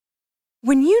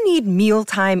When you need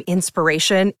mealtime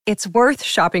inspiration, it's worth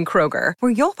shopping Kroger,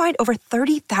 where you'll find over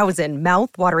 30,000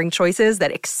 mouth-watering choices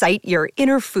that excite your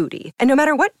inner foodie. And no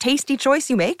matter what tasty choice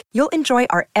you make, you'll enjoy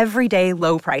our everyday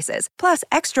low prices, plus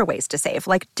extra ways to save,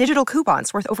 like digital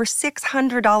coupons worth over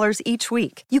 $600 each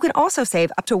week. You can also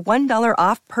save up to $1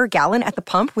 off per gallon at the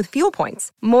pump with fuel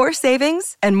points. More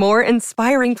savings and more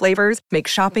inspiring flavors make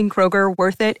shopping Kroger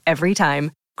worth it every time.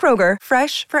 Kroger,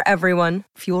 fresh for everyone.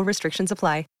 Fuel restrictions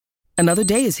apply. Another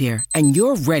day is here, and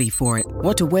you're ready for it.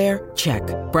 What to wear? Check.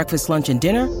 Breakfast, lunch, and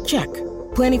dinner? Check.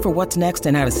 Planning for what's next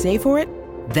and how to save for it?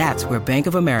 That's where Bank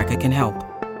of America can help.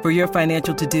 For your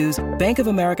financial to-dos, Bank of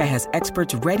America has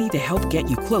experts ready to help get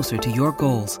you closer to your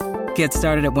goals. Get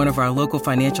started at one of our local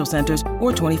financial centers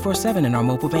or 24/7 in our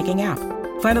mobile banking app.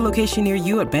 Find a location near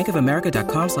you at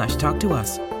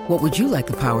bankofamerica.com/talktous. What would you like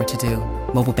the power to do?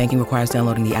 Mobile banking requires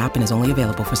downloading the app and is only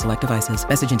available for select devices.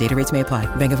 Message and data rates may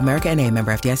apply. Bank of America N.A.,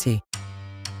 member FDIC.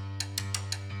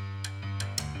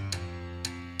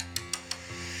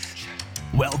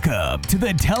 Welcome to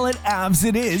the Tell It Avs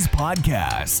It Is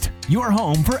podcast, your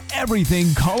home for everything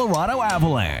Colorado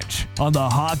Avalanche on the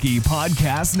Hockey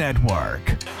Podcast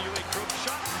Network.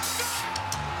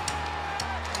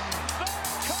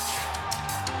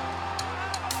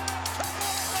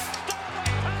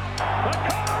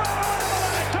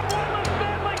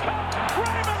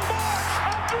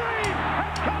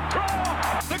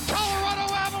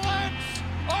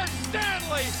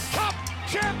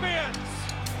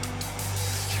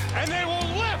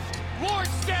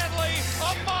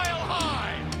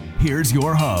 Here's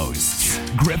your hosts,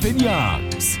 Griffin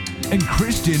Youngs and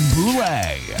Christian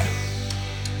Boulay.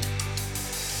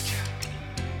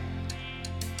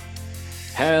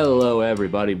 Hello,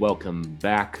 everybody. Welcome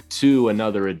back to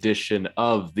another edition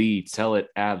of the Tell It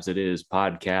Avs It Is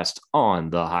podcast on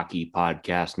the Hockey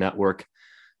Podcast Network.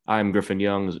 I'm Griffin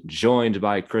Youngs, joined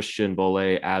by Christian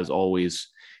Boulay, as always.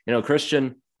 You know,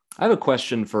 Christian, I have a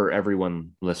question for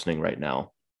everyone listening right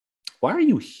now. Why are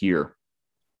you here?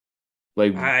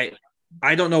 Like,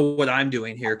 I don't know what I'm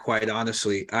doing here, quite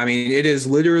honestly. I mean, it is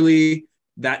literally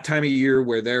that time of year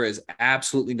where there is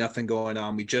absolutely nothing going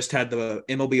on. We just had the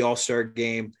MLB All-Star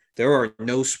game. There are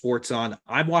no sports on.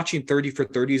 I'm watching 30 for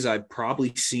 30s. I've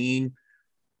probably seen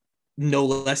no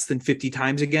less than 50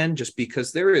 times again, just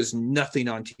because there is nothing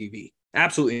on TV.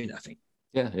 Absolutely nothing.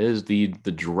 Yeah, it is the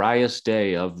driest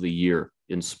day of the year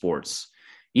in sports,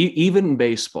 even in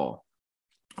baseball,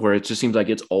 where it just seems like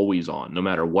it's always on, no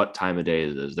matter what time of day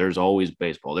it is. There's always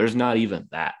baseball. There's not even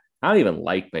that. I don't even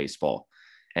like baseball.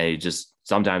 And it just,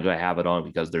 sometimes I have it on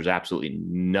because there's absolutely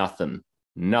nothing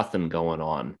going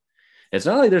on. It's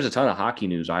not like there's a ton of hockey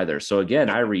news either. So again,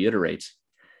 I reiterate,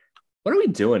 what are we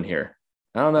doing here?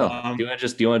 I don't know. Do you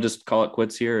want to just call it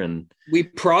quits here? And we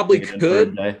probably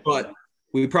could, but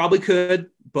we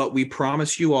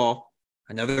promise you all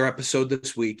another episode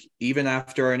this week, even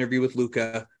after our interview with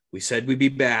Luca. We said we'd be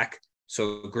back.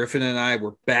 So Griffin and I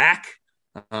were back.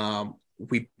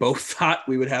 We both thought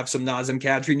we would have some Nazem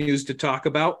Kadri news to talk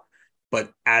about,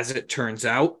 but as it turns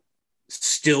out,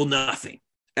 still nothing.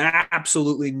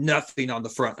 Absolutely nothing on the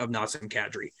front of Nazem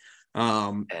Kadri.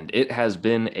 And it has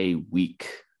been a week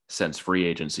since free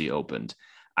agency opened.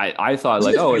 I thought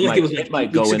it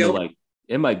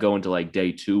might go into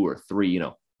day 2 or 3,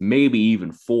 maybe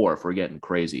even 4 if we're getting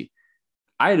crazy.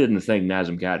 I didn't think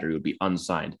Nazem Kadri would be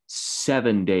unsigned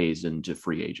 7 days into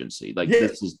free agency.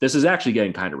 This is actually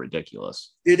getting kind of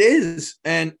ridiculous. It is.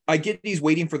 And I get he's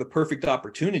waiting for the perfect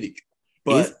opportunity.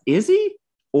 But is he?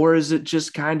 Or is it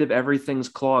just kind of everything's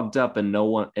clogged up and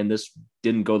this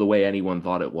didn't go the way anyone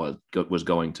thought it was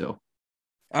going to?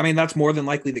 I mean, that's more than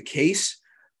likely the case.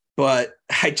 But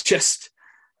I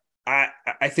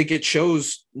think it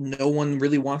shows no one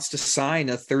really wants to sign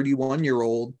a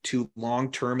 31-year-old to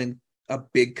long-term and a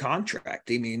big contract.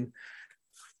 I mean,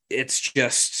 I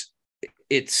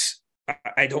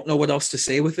don't know what else to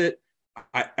say with it.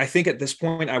 I think at this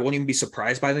point, I won't even be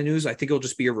surprised by the news. I think it'll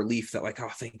just be a relief that oh,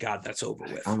 thank God that's over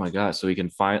with. Oh my God. So we can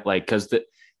find because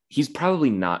he's probably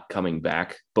not coming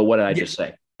back, but what did I just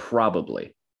say?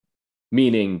 Probably,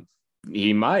 meaning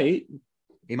he might,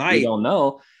 we don't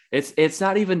know. It's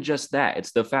not even just that.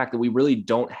 It's the fact that we really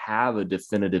don't have a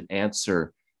definitive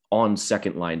answer on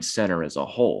second line center as a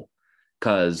whole.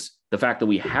 Because the fact that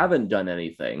we haven't done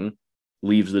anything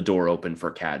leaves the door open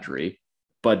for Kadri,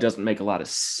 but doesn't make a lot of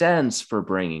sense for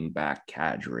bringing back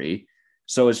Kadri.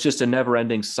 So it's just a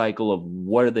never-ending cycle of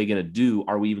what are they going to do?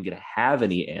 Are we even going to have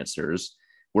any answers?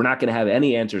 We're not going to have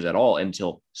any answers at all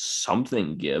until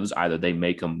something gives. Either they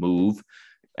make a move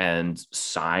and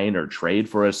sign or trade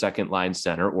for a second-line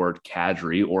center, or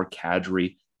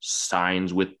Kadri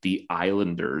signs with the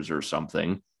Islanders or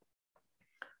something.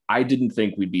 I didn't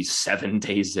think we'd be 7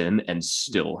 days in and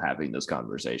still having this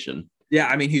conversation. Yeah,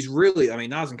 I mean,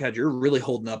 Nazem Kadri, you're really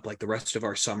holding up like the rest of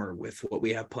our summer with what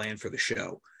we have planned for the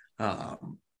show.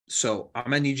 So I'm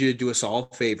going to need you to do us all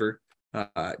a favor.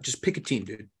 Just pick a team,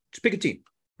 dude. Just pick a team.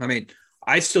 I mean,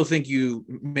 I still think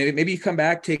maybe you come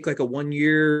back, take like a 1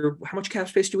 year. How much cap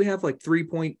space do we have? Like 3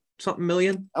 point something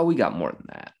million? Oh, we got more than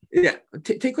that. Yeah.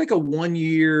 Take like a 1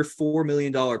 year, $4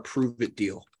 million prove it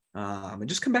deal. And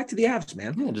just come back to the Avs,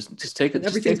 man. Yeah, just take a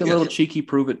little cheeky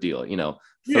prove it deal.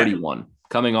 31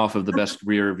 coming off of the best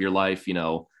career of your life.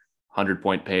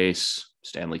 100-point pace,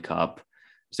 Stanley Cup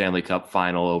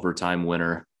final, overtime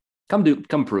winner.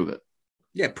 Come prove it.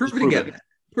 Yeah, prove it again.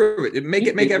 Prove it. Make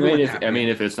everyone happy.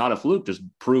 If it's not a fluke, just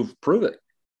prove it.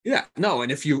 Yeah, no,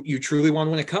 and if you truly want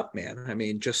to win a cup, man, I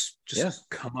mean, just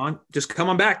come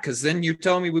on back, because then you're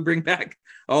telling me we bring back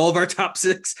all of our top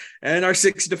 6 and our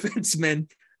 6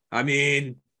 defensemen. I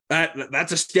mean,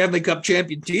 that's a Stanley Cup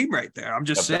champion team right there. I'm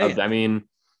just saying. I mean,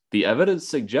 the evidence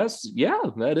suggests,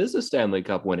 that is a Stanley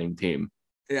Cup winning team.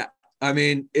 Yeah, I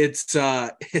mean, it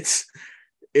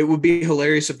would be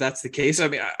hilarious if that's the case. I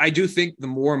mean, I do think the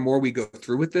more and more we go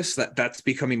through with this, that's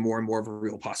becoming more and more of a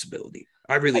real possibility.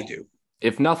 I really do.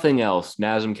 If nothing else,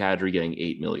 Nazem Kadri getting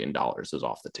 $8 million is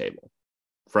off the table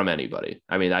from anybody.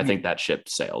 I mean, I think that ship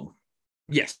sailed.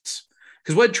 Yes.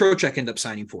 Because what did Tkachuk end up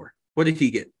signing for? What did he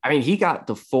get? I mean, he got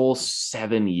the full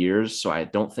 7 years, so I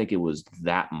don't think it was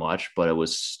that much, but it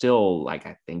was still like,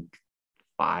 I think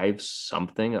 5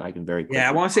 something. I can very quickly. Yeah,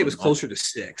 I want to say it was closer to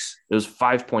 6. It was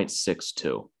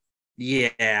 5.62.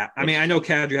 Yeah. I mean, I know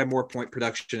Kadri had more point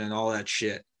production and all that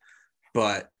shit,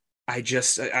 but I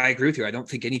agree with you. I don't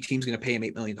think any team's going to pay him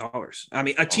 $8 million. I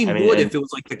mean, a team would if it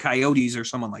was like the Coyotes or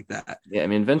someone like that. Yeah, I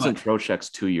mean, Vincent Trocheck's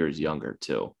 2 years younger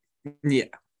too. Yeah.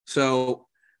 So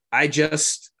I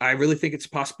really think it's a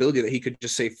possibility that he could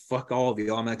just say, fuck all of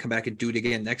you. I'm going to come back and do it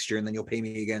again next year, and then you'll pay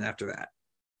me again after that.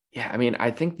 Yeah, I mean,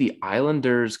 I think the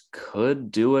Islanders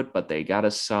could do it, but they got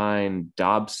to sign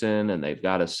Dobson and they've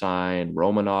got to sign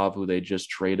Romanov, who they just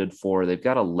traded for. They've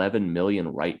got $11 million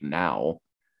right now.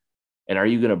 And are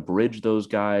you going to bridge those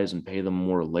guys and pay them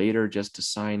more later just to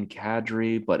sign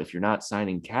Kadri? But if you're not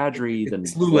signing Kadri, then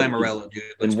it's Lou Lamoriello, dude.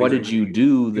 Then what did you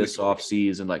do this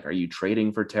offseason? Like, are you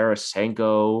trading for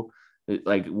Tarasenko?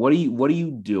 Like, what are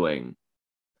you doing?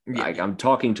 Yeah. Like, I'm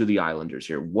talking to the Islanders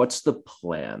here. What's the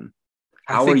plan?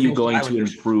 How are you going to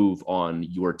improve on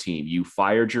your team? You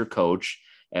fired your coach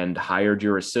and hired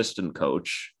your assistant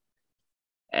coach,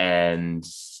 and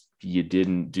you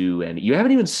didn't do any. You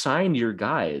haven't even signed your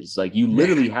guys. Like, you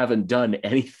literally haven't done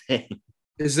anything.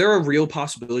 Is there a real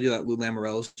possibility that Lou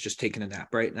Lamoriello's just taking a nap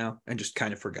right now and just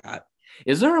kind of forgot?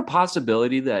 Is there a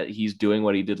possibility that he's doing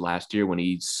what he did last year when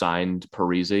he signed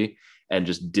Parise and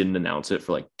just didn't announce it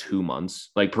for like 2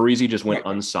 months? Like, Parise just went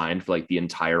unsigned for like the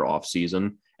entire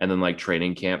offseason, and then like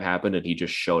training camp happened and he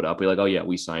just showed up. We're like, oh yeah,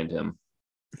 we signed him.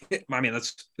 I mean,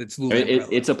 it's Lou Lamoriello.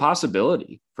 It's a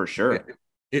possibility for sure.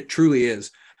 It truly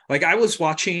is. Like, I was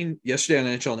watching yesterday on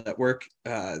NHL Network.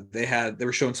 They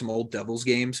were showing some old Devils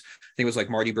games. I think it was like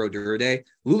Marty Brodeur Day.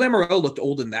 Lou Lamoriello looked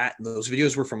old in that, and those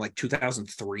videos were from like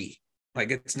 2003. Like,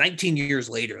 it's 19 years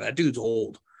later. That dude's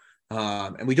old.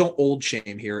 And we don't age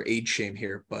shame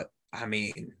here, but I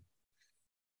mean,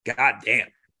 god damn.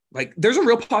 Like, there's a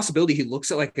real possibility he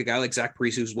looks at like a guy like Zach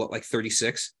Parise, who's like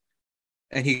 36.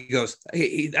 And he goes,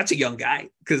 hey, that's a young guy,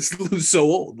 because Lou's so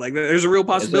old. Like, there's a real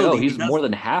possibility. He's more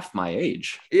than half my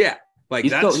age. Yeah. Like,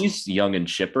 he's young and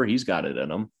chipper. He's got it in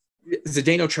him.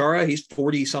 Zdeno Chara, he's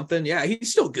 40 something. Yeah,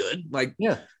 he's still good. Like,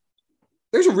 yeah,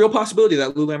 there's a real possibility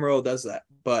that Lou Lamoriello does that.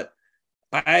 But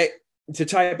to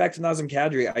tie it back to Nazem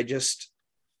Kadri,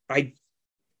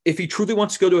 if he truly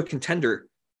wants to go to a contender,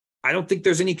 I don't think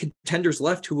there's any contenders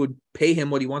left who would pay him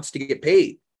what he wants to get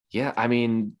paid. Yeah, I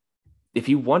mean, if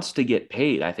he wants to get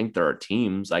paid, I think there are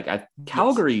teams like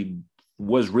Calgary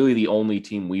was really the only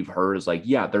team we've heard is like,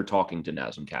 yeah, they're talking to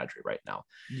Nazem Kadri right now.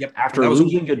 Yep. After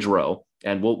losing Gaudreau,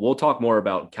 and we'll talk more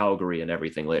about Calgary and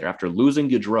everything later. After losing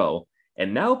Gaudreau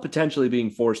and now potentially being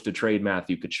forced to trade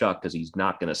Matthew Tkachuk because he's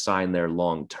not going to sign there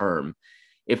long term.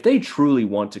 If they truly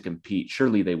want to compete,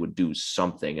 surely they would do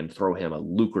something and throw him a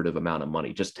lucrative amount of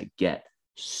money just to get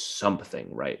something,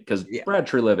 right? Because Brad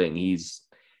Treliving, he's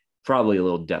probably a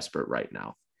little desperate right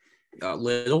now.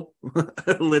 Little.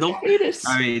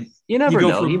 I mean, you never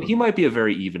know. He might be a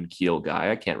very even keel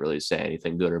guy. I can't really say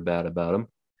anything good or bad about him.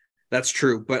 That's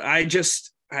true, but I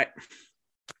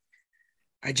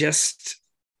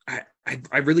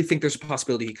really think there's a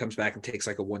possibility he comes back and takes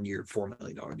like a 1 year, $4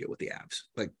 million deal with the Avs.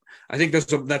 Like, I think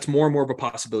that's more and more of a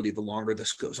possibility the longer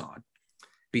this goes on.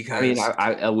 Because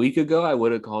a week ago I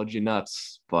would have called you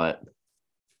nuts, but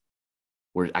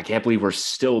I can't believe we're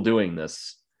still doing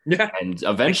this. Yeah. And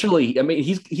eventually, I mean,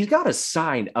 he's got to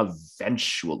sign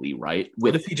eventually, right?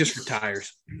 What if he just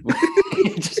retires?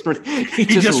 he just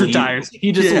retires.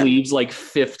 He just leaves like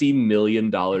 $50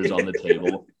 million on the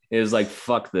table. Is like,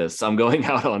 fuck this. I'm going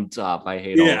out on top. I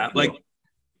hate all of like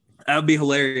that would be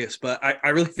hilarious. But I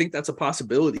really think that's a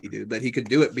possibility, dude, that he could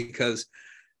do it, because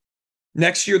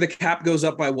next year the cap goes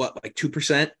up by what, like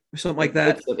 2% or something like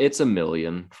that? It's $1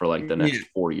 million for like the next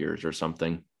 4 years or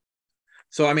something.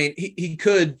 So I mean, he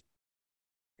could.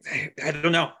 I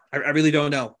don't know. I really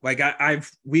don't know. Like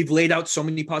we've laid out so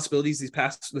many possibilities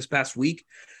this past week,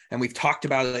 and we've talked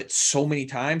about it so many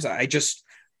times.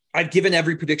 I've given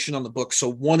every prediction on the book, so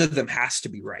one of them has to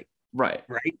be right. Right.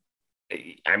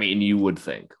 I mean, you would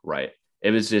think, right?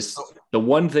 It was just the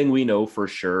one thing we know for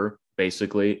sure,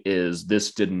 basically, is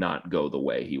this did not go the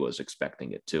way he was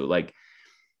expecting it to. Like,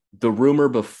 the rumor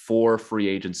before free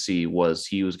agency was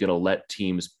he was going to let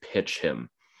teams pitch him.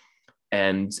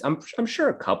 And I'm sure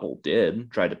a couple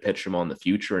did try to pitch him on the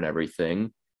future and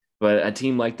everything. But a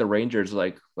team like the Rangers,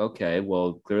 like, okay,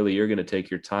 well, clearly you're going to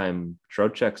take your time.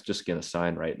 Trocheck's just going to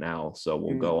sign right now. So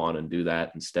we'll go on and do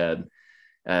that instead.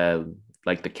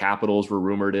 Like the Capitals were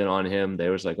rumored in on him. They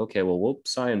was like, okay, well, we'll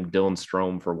sign Dylan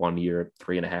Strome for 1 year,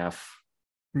 3.5.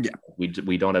 Yeah.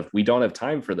 We don't have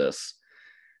time for this.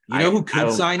 You know who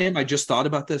could sign him? I just thought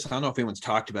about this. I don't know if anyone's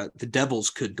talked about it. The Devils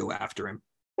could go after him.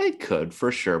 They could,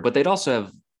 for sure. But they'd also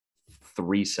have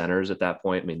 3 centers at that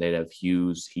point. I mean, they'd have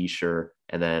Hughes, Heischer,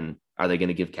 and then are they going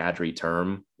to give Kadri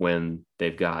term when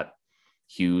they've got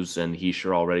Hughes and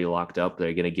Heischer already locked up?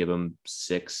 They're going to give him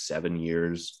 6-7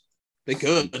 years. They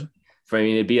could. I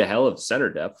mean, it'd be a hell of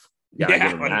center depth. Yeah,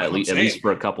 at least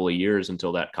for a couple of years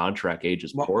until that contract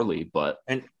ages poorly. But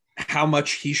and how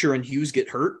much Heischer and Hughes get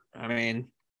hurt? I mean,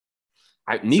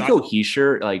 Nico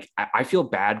Heischer, like, I feel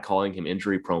bad calling him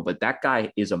injury prone, but that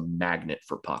guy is a magnet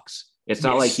for pucks. It's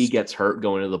not like he gets hurt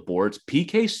going to the boards.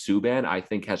 PK Subban, I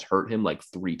think, has hurt him like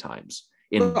 3 times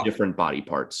in different body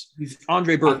parts. He's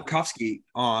Andre Burakovsky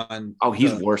on. Oh,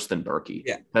 he's worse than Berkey.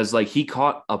 Yeah, because like he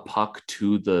caught a puck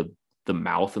to the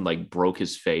mouth and like broke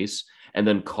his face, and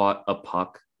then caught a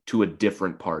puck to a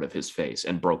different part of his face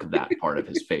and broke that part of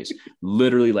his face.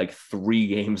 Literally like 3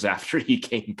 games after he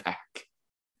came back.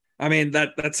 I mean,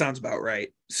 that sounds about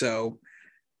right. So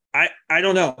I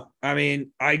don't know. I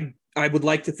mean, I would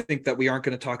like to think that we aren't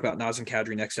going to talk about Nazem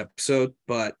Kadri next episode,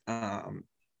 but I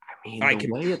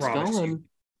can promise you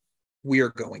we are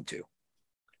going to.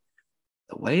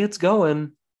 The way it's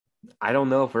going, I don't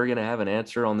know if we're going to have an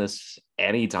answer on this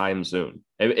anytime soon.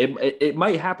 It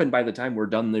might happen by the time we're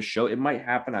done this show. It might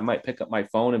happen. I might pick up my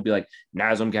phone and be like,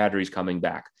 Nazem Kadri's coming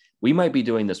back. We might be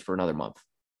doing this for another month.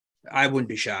 I wouldn't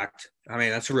be shocked. I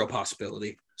mean, that's a real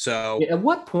possibility. So at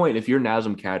what point, if you're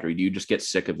Nazem Kadri, do you just get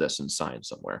sick of this and sign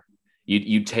somewhere?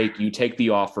 You take the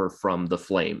offer from the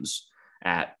Flames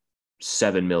at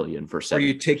 $7 million for 7. Or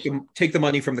you take the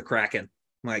money from the Kraken.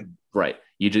 Like, right.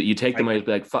 You take the money,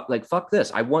 fuck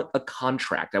this. I want a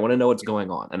contract. I want to know what's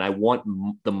going on. And I want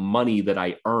the money that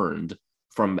I earned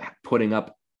from putting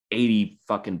up 80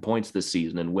 fucking points this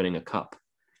season and winning a cup.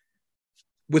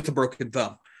 With a broken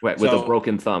thumb. Right, with a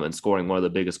broken thumb and scoring one of the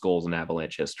biggest goals in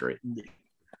Avalanche history.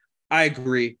 I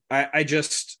agree. I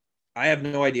have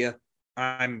no idea.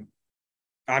 I'm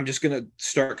just going to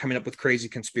start coming up with crazy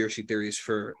conspiracy theories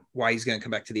for why he's going to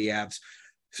come back to the Avs.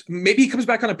 Maybe he comes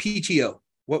back on a PTO.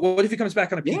 What if he comes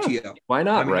back on a PTO? Yeah, why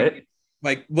not, right?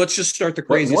 Like, let's just start the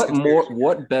craziest.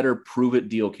 What better prove it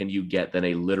deal can you get than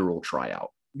a literal tryout?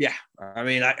 Yeah. I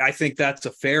mean, I think that's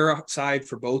a fair side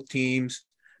for both teams.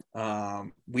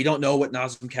 We don't know what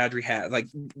Nazem Kadri had. Like,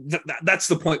 that's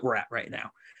the point we're at right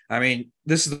now. I mean,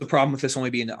 this is the problem with this only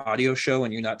being an audio show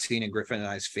and you're not seeing in Griffin and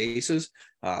I's faces.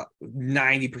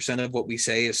 90% of what we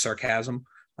say is sarcasm.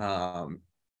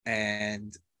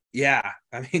 And yeah,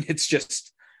 I mean, it's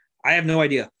just, I have no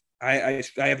idea. I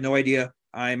have no idea.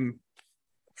 I'm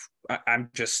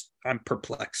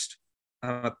perplexed.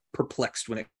 I'm perplexed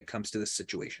when it comes to this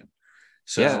situation.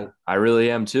 So yeah, I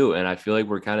really am too. And I feel like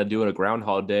we're kind of doing a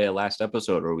Groundhog Day last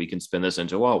episode where we can spin this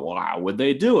into, well, how would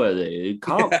they do it?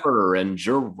 Comper and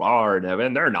Girard. I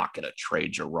mean, they're not going to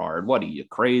trade Girard. What are you,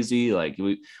 crazy? Like,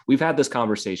 we've had this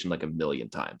conversation like a million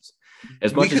times.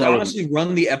 As much we could honestly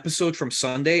run the episode from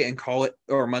Sunday and call it,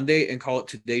 or Monday and call it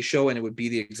today's show, and it would be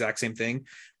the exact same thing.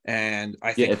 And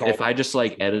I think if I just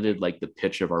like edited like the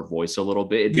pitch of our voice a little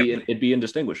bit, it'd be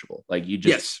indistinguishable. Like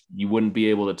you wouldn't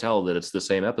be able to tell that it's the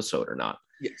same episode or not.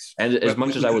 Yes. And as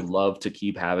much as I would love to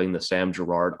keep having the Sam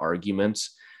Girard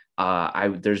arguments,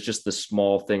 There's just the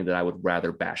small thing that I would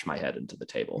rather bash my head into the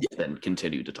table than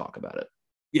continue to talk about it.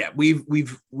 Yeah, we've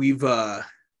beat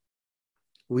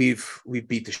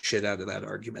the shit out of that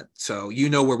argument. So you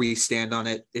know where we stand on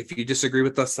it. If you disagree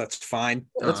with us, that's fine.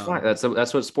 That's fine.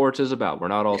 That's what sports is about. We're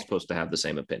not all supposed to have the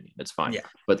same opinion. It's fine. Yeah.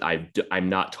 But I'm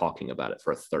not talking about it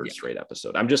for a third straight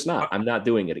episode. I'm just not. I'm not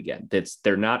doing it again.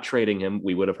 They're not trading him.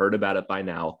 We would have heard about it by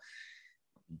now.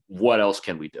 What else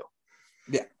can we do?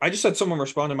 Yeah, I just had someone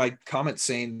respond to my comment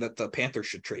saying that the Panthers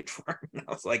should trade for him.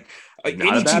 I was like,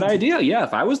 not a bad idea. Yeah,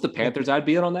 if I was the Panthers, I'd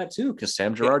be in on that too because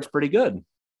Sam Girard's pretty good.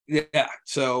 Yeah,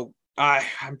 so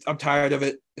I'm tired of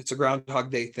it. It's a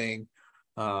Groundhog Day thing,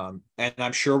 and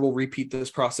I'm sure we'll repeat this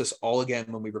process all again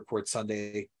when we record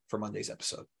Sunday for Monday's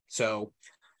episode. So,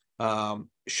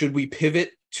 should we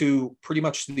pivot to pretty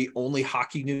much the only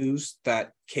hockey news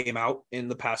that came out in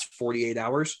the past 48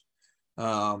 hours,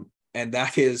 and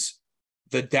that is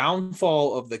the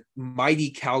downfall of the mighty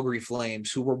Calgary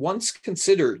Flames, who were once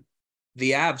considered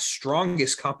the Avs'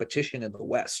 strongest competition in the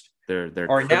West. They're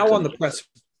are now on the press.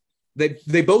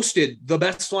 They boasted the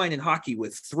best line in hockey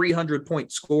with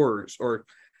 300-point scorers or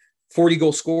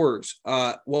 40-goal scorers.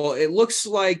 Well, it looks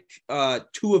like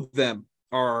two of them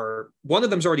one of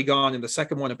them's already gone, and the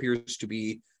second one appears to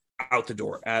be out the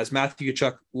door, as Matthew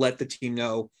Tkachuk let the team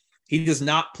know he does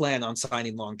not plan on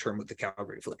signing long-term with the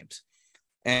Calgary Flames.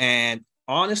 And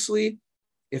honestly,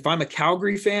 if I'm a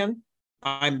Calgary fan,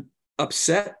 I'm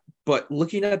upset, but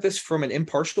looking at this from an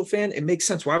impartial fan, it makes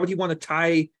sense. Why would he want to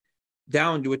tie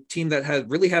down to a team that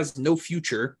really has no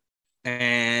future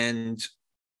and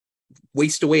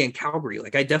waste away in Calgary?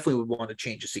 Like, I definitely would want to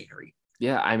change the scenery.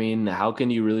 Yeah, I mean, how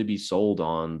can you really be sold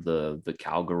on the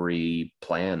Calgary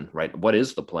plan, right? What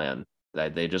is the plan?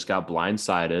 That they just got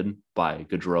blindsided by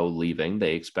Gaudreau leaving.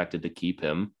 They expected to keep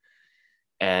him.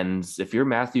 And if you're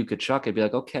Matthew Tkachuk, I'd be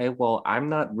like, okay, well, I'm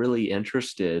not really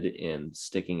interested in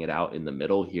sticking it out in the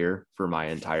middle here for my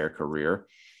entire career.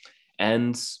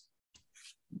 And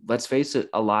let's face it,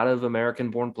 a lot of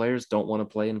American-born players don't want to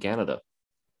play in Canada.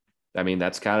 I mean,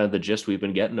 that's kind of the gist we've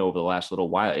been getting over the last little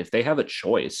while. If they have a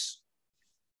choice,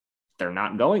 they're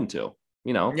not going to,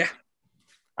 you know? Yeah.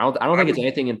 I don't think it's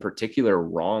anything in particular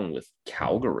wrong with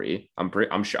Calgary.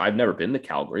 I'm sure I've never been to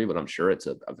Calgary, but I'm sure it's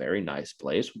a very nice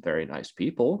place with very nice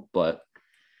people, but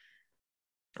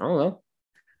I don't know.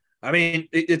 I mean,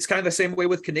 it's kind of the same way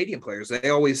with Canadian players. They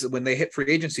always, when they hit free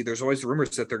agency, there's always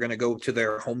rumors that they're going to go to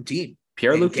their home team.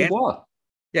 Pierre-Luc Dubois.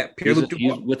 Yeah, Pierre-Luc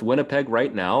Dubois. He's with Winnipeg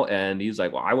right now, and he's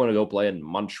like, well, I want to go play in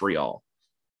Montreal.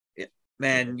 Yeah.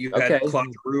 Man, you had Claude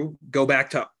Giroux go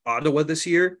back to Ottawa this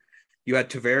year. You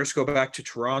had Tavares go back to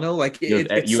Toronto. Like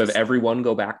you have everyone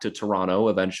go back to Toronto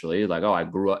eventually. Like, oh, I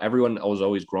grew up. Everyone was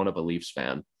always grown up a Leafs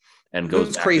fan, and goes.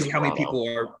 It's crazy how many people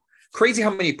are crazy.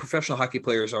 How many professional hockey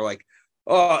players are like,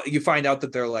 oh, you find out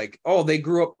that they're like, oh, they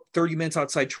grew up 30 minutes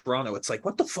outside Toronto. It's like,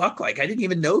 what the fuck? Like, I didn't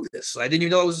even know this. I didn't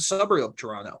even know it was a suburb of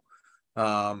Toronto.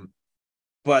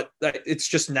 But it's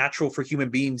just natural for human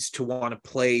beings to want to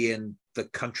play in the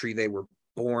country they were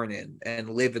born in and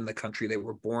live in the country they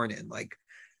were born in. Like,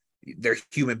 they're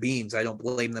human beings. I don't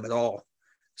blame them at all.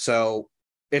 So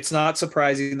it's not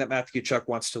surprising that Matthew Tkachuk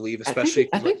wants to leave, especially.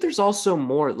 I think there's also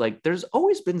more, like, there's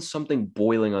always been something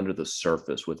boiling under the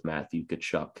surface with Matthew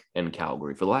Tkachuk and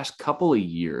Calgary for the last couple of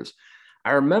years.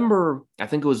 I remember, I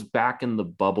think it was back in the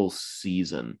bubble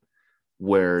season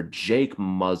where Jake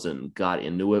Muzzin got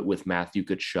into it with Matthew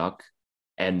Tkachuk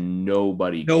and no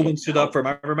one stood up for him.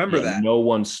 I remember that. No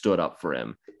one stood up for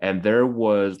him. And there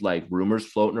was like rumors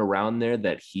floating around there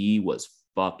that he was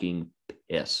fucking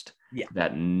pissed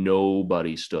that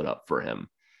nobody stood up for him.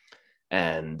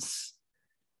 And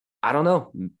I don't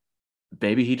know,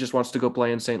 maybe he just wants to go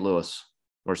play in St. Louis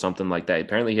or something like that.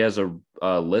 Apparently he has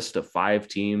a list of 5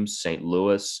 teams: St.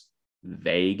 Louis,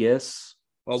 Vegas.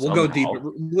 Well, we'll go deeper.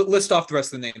 List off the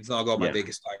rest of the names, and I'll go on my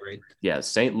Vegas tirade. Yeah,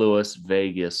 St. Louis,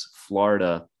 Vegas,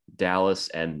 Florida, Dallas,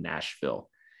 and Nashville.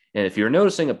 And if you're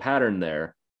noticing a pattern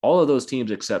there, all of those teams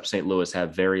except St. Louis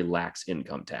have very lax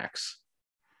income tax.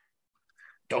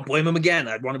 Don't blame them again.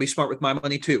 I'd want to be smart with my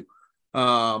money too.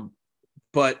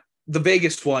 But the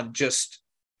Vegas one, just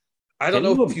I don't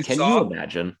know if you saw. Can you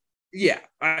imagine? Yeah,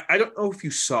 I don't know if you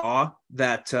saw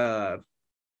that.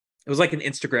 It was like an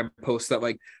Instagram post that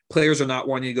like players are not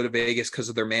wanting to go to Vegas because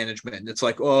of their management. And it's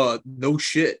like, oh, no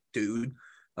shit, dude.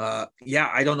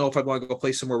 Yeah, I don't know if I'd want to go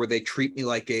play somewhere where they treat me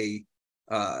like a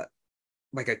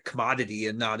commodity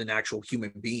and not an actual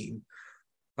human being.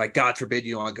 Like, God forbid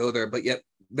you don't want to go there, but yet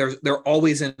they're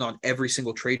always in on every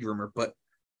single trade rumor. But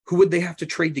who would they have to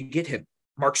trade to get him?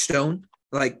 Mark Stone?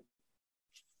 Like,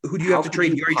 who do you have to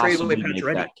trade? You already traded away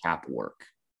Pacioretty. That cap work.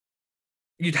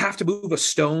 you'd have to move a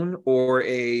Stone or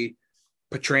a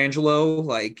Pietrangelo.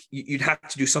 Like you'd have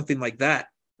to do something like that.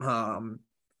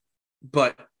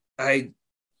 But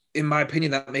in my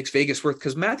opinion, that makes Vegas worth,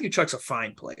 because Matthew Tkachuk's a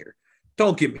fine player.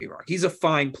 Don't get me wrong. He's a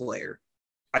fine player.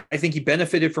 I think he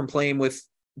benefited from playing with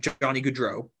Johnny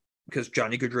Gaudreau, because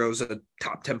Johnny Gaudreau is a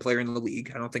top 10 player in the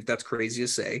league. I don't think that's crazy to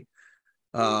say.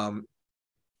 You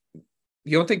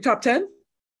don't think top 10?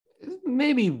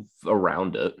 Maybe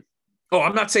around it. Oh,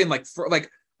 I'm not saying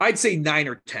I'd say 9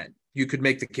 or 10. You could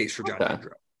make the case for Johnny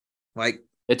Gaudreau. Like,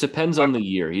 it depends on the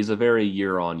year. He's a very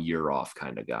year on, year off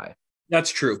kind of guy.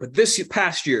 That's true. But this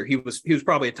past year, he was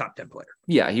probably a top 10 player.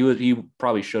 Yeah, he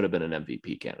probably should have been an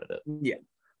MVP candidate. Yeah.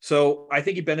 So I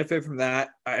think he benefited from that.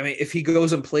 I mean, if he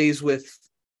goes and plays with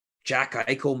Jack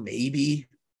Eichel, maybe.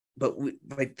 But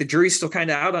the jury's still kind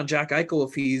of out on Jack Eichel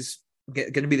if he's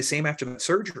going to be the same after the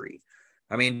surgery.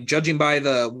 I mean, judging by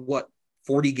the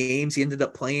 40 games he ended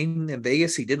up playing in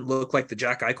Vegas, he didn't look like the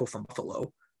Jack Eichel from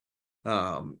Buffalo.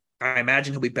 I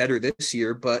imagine he'll be better this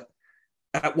year, but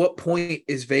at what point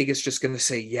is Vegas just going to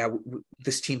say, yeah,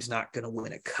 this team's not going to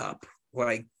win a cup?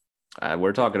 Like,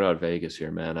 we're talking about Vegas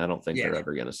here, man. I don't think they're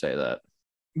ever going to say that.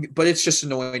 But it's just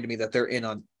annoying to me that they're in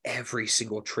on every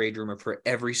single trade rumor for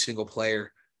every single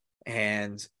player.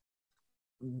 And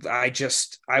I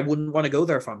wouldn't want to go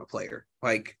there if I'm a player.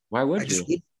 Like, why would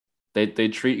you? They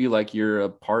treat you like you're a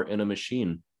part in a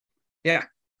machine. Yeah.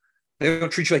 They don't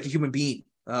treat you like a human being.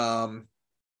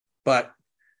 But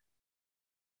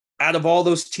out of all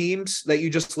those teams that you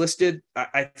just listed,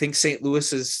 I think St.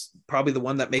 Louis is probably the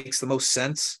one that makes the most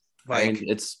sense. Like, I mean,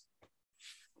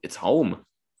 it's home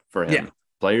for him. Yeah.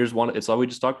 Players want, it's all we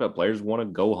just talked about. Players want to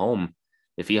go home.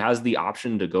 If he has the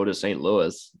option to go to St.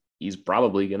 Louis, he's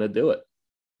probably going to do it.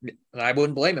 I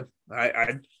wouldn't blame him.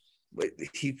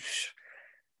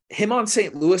 Him on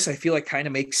St. Louis, I feel like kind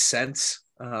of makes sense.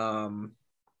 Do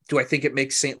I think it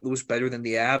makes St. Louis better than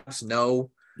the Avs?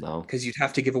 No, because you'd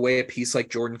have to give away a piece like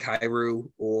Jordan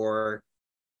Kyrou or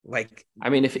like. I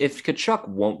mean, if Tkachuk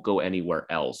won't go anywhere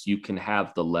else, you can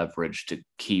have the leverage to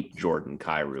keep Jordan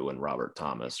Kyrou and Robert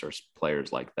Thomas or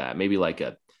players like that. Maybe like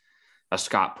a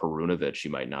Scott Perunovich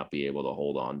you might not be able to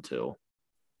hold on to.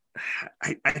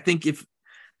 I think if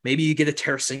maybe you get a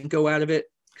Tarasenko out of it,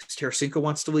 because Tarasenko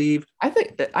wants to leave. I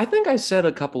think I said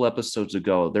a couple episodes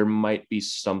ago there might be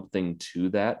something to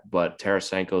that, but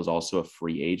Tarasenko is also a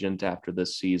free agent after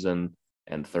this season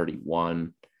and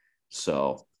 31.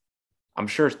 So I'm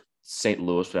sure St.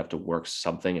 Louis would have to work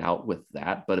something out with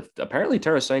that. But if apparently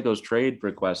Tarasenko's trade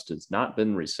request has not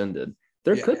been rescinded,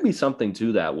 there could be something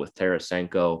to that with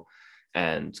Tarasenko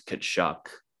and Tkachuk.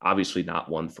 Obviously not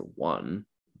one for one,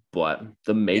 but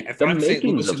the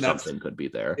makings of something could be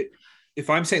there. If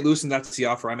I'm St. Louis and that's the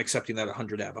offer, I'm accepting that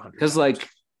 100 to have 100. Because, like,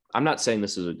 I'm not saying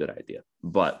this is a good idea,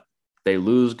 but they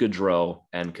lose Gaudreau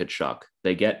and Tkachuk.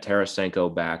 They get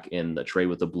Tarasenko back in the trade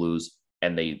with the Blues,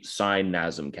 and they sign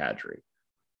Nazem Kadri.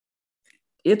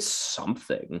 It's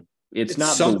something. It's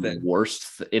not something. The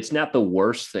worst. It's not the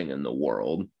worst thing in the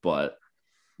world, but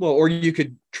or you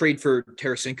could trade for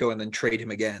Tarasenko and then trade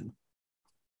him again.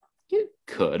 You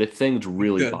could, if things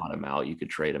really bottom out, you could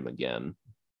trade him again.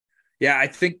 Yeah, I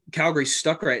think Calgary's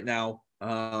stuck right now.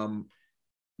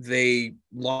 They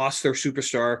lost their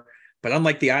superstar, but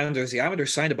unlike the Islanders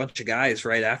signed a bunch of guys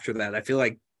right after that. I feel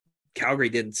like Calgary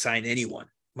didn't sign anyone.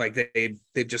 Like they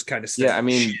just kind of I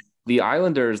mean, the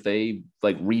Islanders, they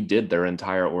like redid their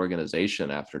entire organization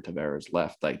after Tavares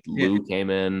left. Like Lou came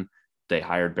in, they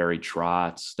hired Barry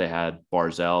Trotz, they had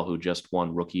Barzal, who just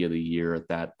won Rookie of the Year at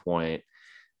that point.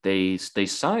 They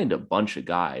signed a bunch of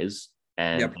guys.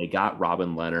 And they got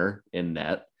Robin Lehner in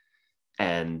net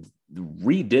and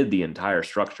redid the entire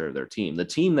structure of their team. The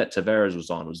team that Tavares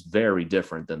was on was very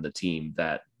different than the team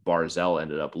that Barzal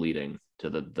ended up leading to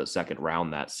the second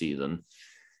round that season.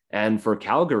 And for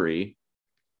Calgary,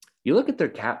 you look at their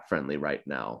cap friendly right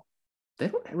now, they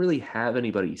don't really have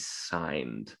anybody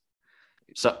signed.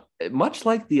 So much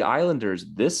like the Islanders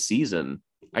this season,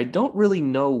 I don't really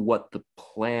know what the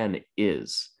plan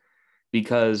is.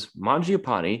 Because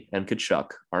Mangiapane and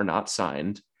Tkachuk are not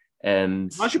signed. And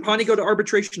Mangiapane go to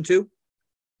arbitration too?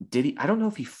 Did he? I don't know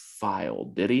if he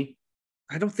filed. Did he?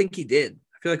 I don't think he did.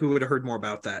 I feel like we would have heard more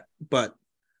about that. But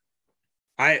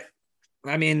I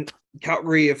mean,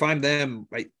 Calgary, if I'm them,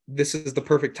 this is the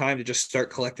perfect time to just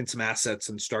start collecting some assets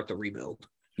and start the rebuild.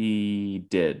 He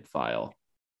did file.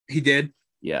 He did?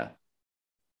 Yeah.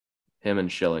 Him and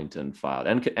Shillington filed.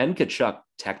 And Tkachuk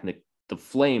technically. The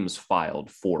Flames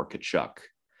filed for Tkachuk,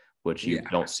 which you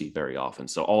don't see very often.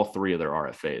 So all three of their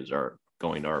RFAs are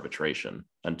going to arbitration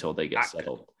until they get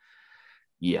settled.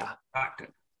 Yeah.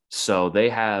 So they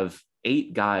have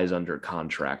 8 guys under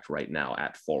contract right now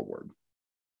at forward.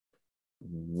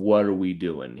 What are we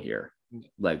doing here?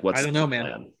 Like, what's I don't know,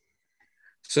 man.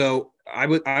 So I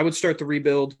would start the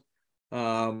rebuild.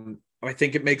 I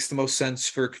think it makes the most sense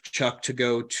for Tkachuk to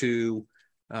go to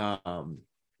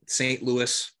St.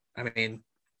 Louis. I mean,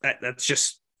 that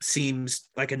just seems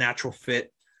like a natural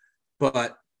fit.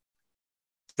 But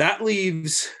that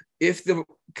leaves, if the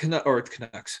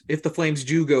Canucks, if the Flames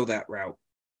do go that route,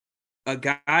 a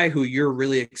guy who you're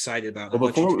really excited about.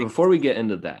 Well, before we get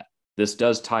into that, this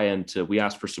does tie into, we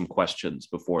asked for some questions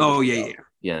before. Oh, yeah.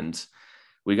 And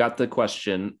we got the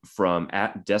question from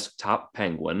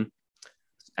 @DesktopPenguin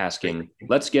asking,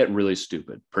 let's get really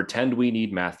stupid. Pretend we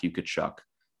need Matthew Tkachuk,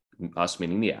 us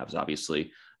meaning the Avs,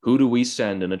 obviously. Who do we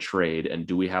send in a trade, and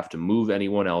do we have to move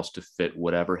anyone else to fit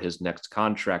whatever his next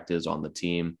contract is on the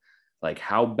team? Like,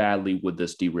 how badly would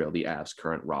this derail the Avs'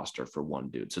 current roster for one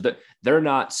dude? So they're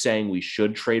not saying we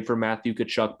should trade for Matthew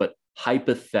Tkachuk, but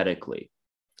hypothetically,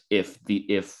 if the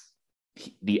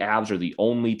Avs are the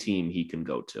only team he can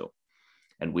go to,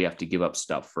 and we have to give up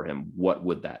stuff for him, what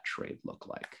would that trade look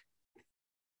like?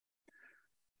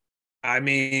 I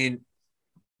mean,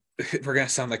 we're going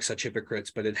to sound like such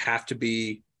hypocrites, but it'd have to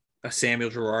be a Samuel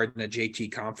Girard and a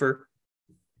JT Compher.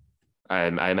 I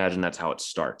imagine that's how it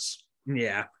starts.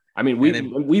 Yeah. I mean,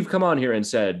 we've come on here and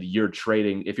said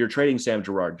if you're trading Sam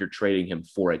Girard, you're trading him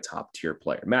for a top tier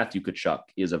player. Matthew Tkachuk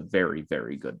is a very,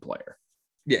 very good player.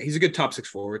 Yeah, he's a good top 6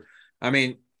 forward. I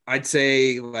mean, I'd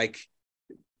say like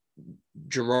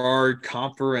Girard,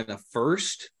 Compher, and a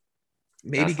first.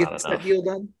 Maybe get that deal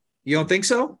done. You don't think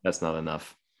so? That's not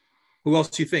enough. Who else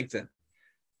do you think then?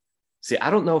 See,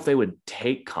 I don't know if they would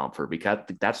take Compher, because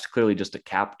that's clearly just a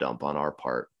cap dump on our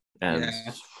part. And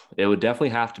It would definitely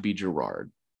have to be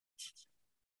Girard.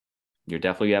 You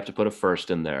definitely have to put a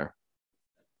first in there.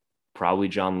 Probably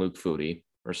Jean-Luc Foudy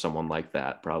or someone like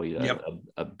that. Probably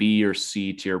a B or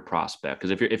C tier prospect.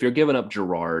 Because if you're giving up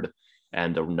Girard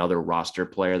and another roster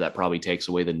player, that probably takes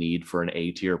away the need for an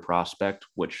A tier prospect,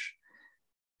 which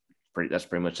that's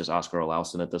pretty much just Oscar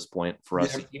Olausson at this point for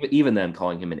us. Yeah. Even then,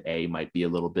 calling him an A might be a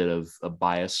little bit of a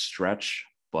biased stretch.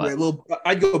 But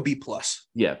I'd go B plus.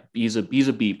 Yeah, he's a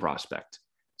B prospect.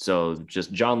 So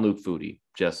just Jean-Luc Foudy,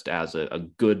 just as a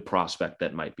good prospect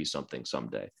that might be something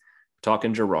someday.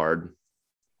 Talking Girard,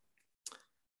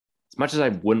 as much as I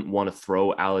wouldn't want to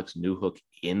throw Alex Newhook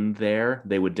in there,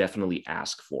 they would definitely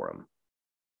ask for him.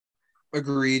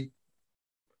 Agreed.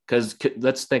 Because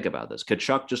let's think about this.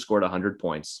 Tkachuk just scored 100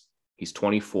 points. He's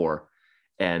 24,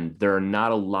 and there are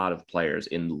not a lot of players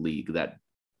in the league that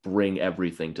bring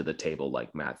everything to the table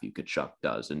like Matthew Tkachuk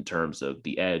does in terms of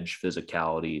the edge,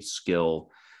 physicality,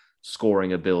 skill,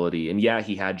 scoring ability. And yeah,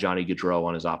 he had Johnny Gaudreau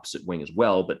on his opposite wing as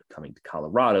well, but coming to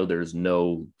Colorado, there's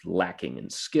no lacking in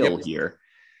skill here.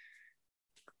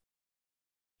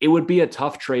 It would be a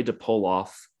tough trade to pull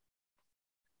off.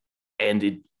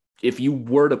 And if you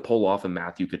were to pull off a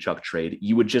Matthew Tkachuk trade,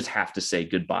 you would just have to say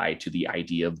goodbye to the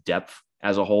idea of depth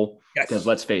as a whole. Because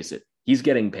let's face it, he's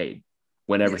getting paid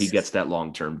whenever he gets that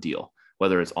long-term deal,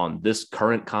 whether it's on this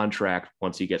current contract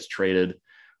once he gets traded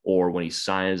or when he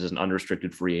signs as an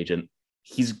unrestricted free agent,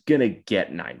 he's going to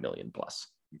get $9 million plus.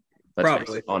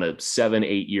 Probably on a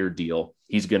 7-8 year deal,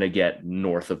 he's going to get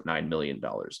north of $9 million.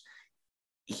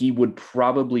 He would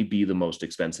probably be the most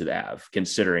expensive Av,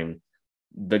 considering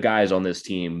the guys on this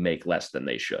team make less than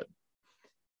they should.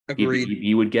 Agreed.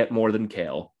 He would get more than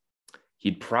Kale.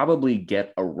 He'd probably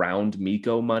get around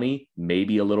Mikko money,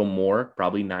 maybe a little more,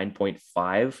 probably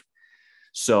 9.5.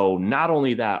 So not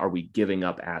only that are we giving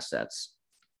up assets,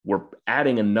 we're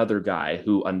adding another guy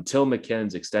who, until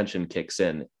McKinnon's extension kicks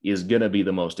in, is going to be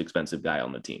the most expensive guy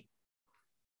on the team.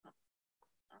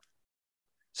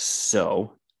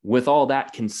 So with all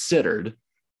that considered,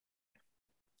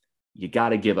 you got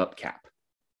to give up cap.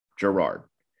 Girard.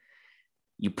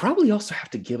 You probably also have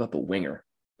to give up a winger,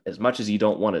 as much as you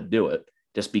don't want to do it,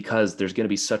 just because there's going to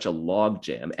be such a log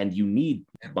jam and you need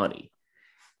money.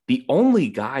 The only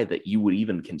guy that you would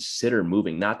even consider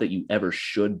moving, not that you ever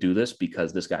should do this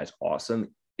because this guy's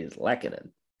awesome, is Lehkonen.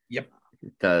 Yep.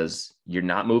 Because you're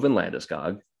not moving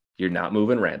Landeskog. You're not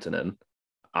moving Rantanen,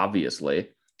 obviously.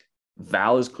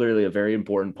 Val is clearly a very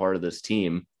important part of this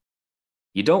team.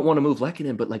 You don't want to move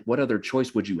Lehkonen, but like, what other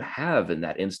choice would you have in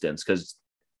that instance? Because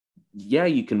yeah,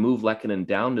 you can move Lehkonen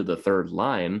down to the third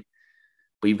line,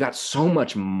 but you've got so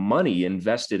much money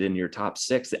invested in your top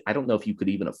 6 that I don't know if you could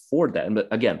even afford that. But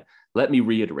again, let me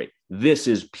reiterate, this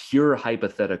is pure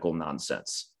hypothetical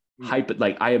nonsense.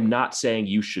 Like, I am not saying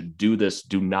you should do this.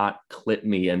 Do not clip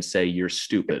me and say you're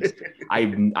stupid.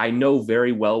 I know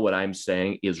very well what I'm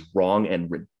saying is wrong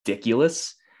and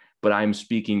ridiculous, but I'm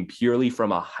speaking purely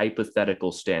from a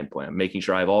hypothetical standpoint. I'm making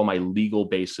sure I have all my legal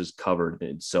bases covered.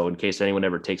 And so in case anyone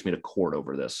ever takes me to court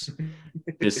over this,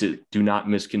 do not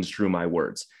misconstrue my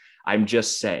words. I'm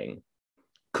just saying,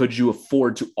 could you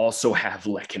afford to also have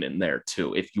Lehkonen there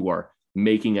too if you are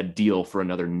making a deal for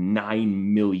another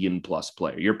 9 million plus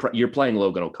player? You're playing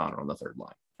Logan O'Connor on the third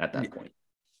line at that point.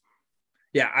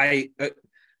 Yeah, I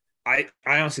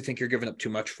honestly think you're giving up too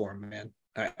much for him, man.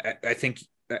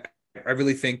 I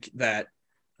really think that.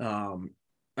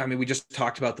 I mean, we just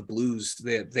talked about the Blues.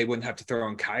 They wouldn't have to throw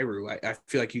on Kyrou. I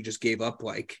feel like you just gave up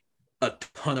like a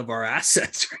ton of our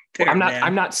assets right there.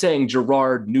 I'm not saying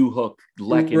Gerard, Newhook,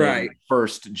 Lehkonen, right.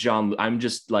 First, John. I'm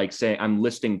just like saying I'm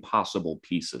listing possible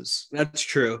pieces. That's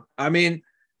true. I mean,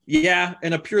 yeah,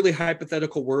 in a purely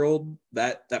hypothetical world,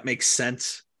 that makes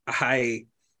sense.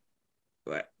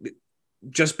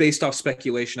 Just based off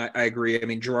speculation, I agree. I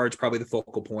mean, Gerard's probably the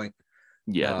focal point.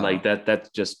 Yeah, like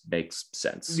that just makes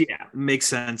sense. Yeah, makes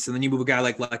sense. And then you move a guy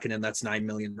like Lehkonen, that's $9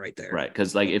 million right there. Right,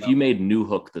 because like if you made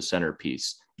Newhook the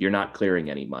centerpiece, you're not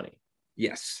clearing any money.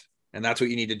 Yes, and that's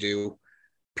what you need to do.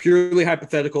 Purely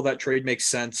hypothetical, that trade makes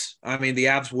sense. I mean, the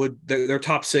Avs would their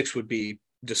top six would be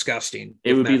disgusting.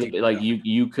 It would be like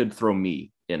you could throw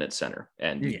me in at center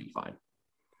and you'd be fine.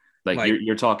 Like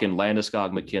you're talking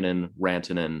Landeskog, McKinnon,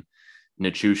 Rantanen,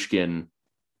 Nichushkin,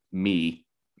 me,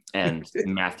 and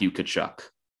Matthew Tkachuk.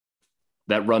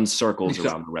 That runs circles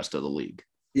around the rest of the league.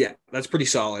 Yeah, that's pretty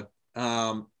solid.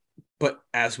 But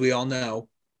as we all know,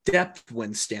 depth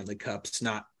wins Stanley Cups,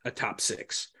 not a top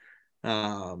six.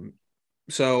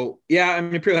 So, yeah, I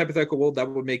mean, purely hypothetical world, that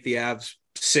would make the Avs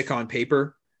sick on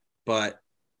paper. But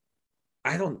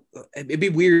it'd be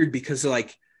weird because,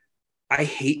 like, I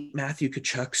hate Matthew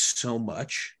Tkachuk so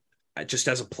much, just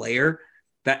as a player,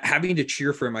 that having to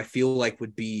cheer for him, I feel like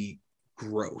would be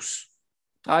gross.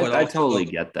 I totally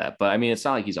get that. But, I mean, it's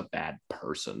not like he's a bad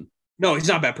person. No, he's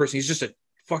not a bad person. He's just a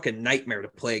fucking nightmare to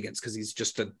play against because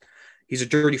he's a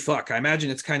dirty fuck. I imagine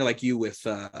it's kind of like you with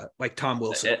like Tom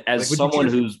Wilson. As like, someone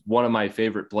who's one of my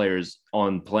favorite players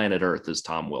on planet Earth is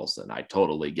Tom Wilson, I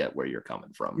totally get where you're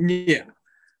coming from. Yeah.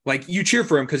 Like you cheer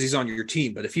for him because he's on your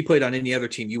team, but if he played on any other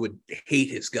team, you would hate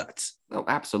his guts. Oh,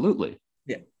 absolutely.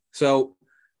 Yeah. So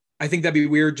I think that'd be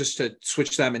weird just to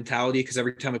switch that mentality because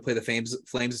every time we play the Flames,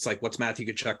 it's like, what's Matthew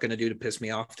Tkachuk going to do to piss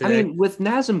me off today? I mean, with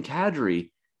Nazem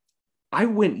Kadri, I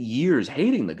went years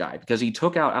hating the guy because he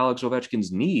took out Alex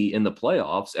Ovechkin's knee in the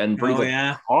playoffs and pretty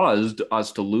much caused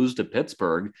us to lose to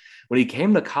Pittsburgh. When he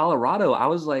came to Colorado, I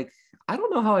was like, I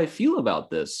don't know how I feel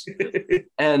about this.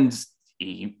 And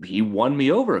he won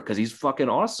me over because he's fucking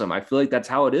awesome. I feel like that's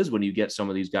how it is when you get some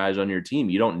of these guys on your team.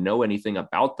 You don't know anything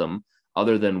about them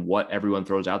other than what everyone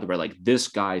throws out there. Like, this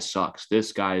guy sucks.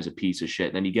 This guy is a piece of shit.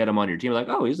 And then you get him on your team, like,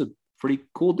 oh, he's a pretty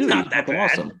cool dude. He's not that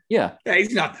bad. Awesome. Yeah. Yeah,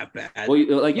 he's not that bad. Well,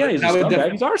 like, yeah, he's a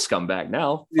scumbag. He's our scumbag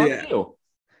now. Fuck you.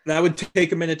 That would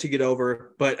take a minute to get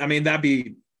over. But, I mean,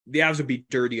 the Avs would be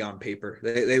dirty on paper.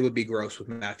 They would be gross with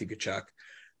Matthew Tkachuk.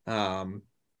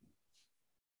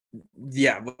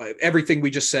 Yeah, everything we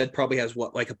just said probably has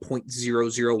like a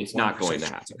 0.001%. It's not going to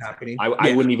happen.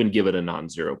 I wouldn't even give it a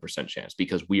non-0% chance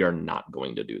because we are not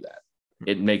going to do that.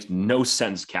 It makes no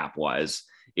sense cap-wise.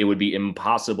 It would be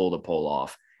impossible to pull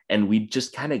off. And we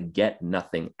just kind of get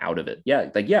nothing out of it. Yeah,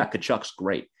 like, yeah, Tkachuk's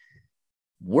great.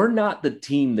 We're not the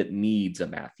team that needs a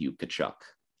Matthew Tkachuk.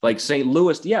 Like St.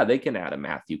 Louis, yeah, they can add a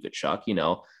Matthew Tkachuk. You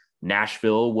know,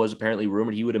 Nashville was apparently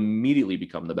rumored he would immediately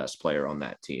become the best player on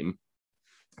that team.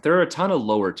 There are a ton of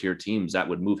lower tier teams that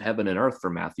would move heaven and earth for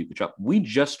Matthew Tkachuk. We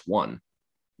just won.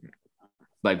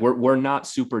 Like, we're not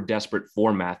super desperate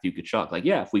for Matthew Tkachuk. Like,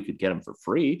 yeah, if we could get him for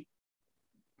free,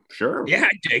 sure. Yeah,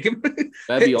 I'd take him.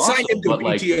 That'd be awesome. But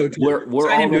like,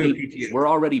 we're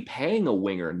already paying a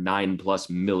winger $9+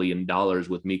 million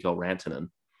with Mikko Rantanen.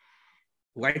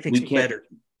 Well, I think he's better.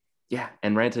 Yeah,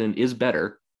 and Rantanen is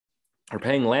better. We're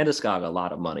paying Landeskog a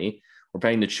lot of money. We're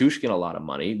paying Nichushkin a lot of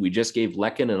money. We just gave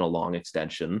Lehkonen a long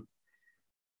extension.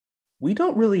 We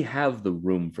don't really have the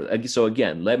room for that. So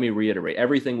again, let me reiterate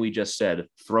everything we just said.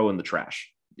 Throw in the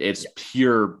trash. It's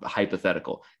pure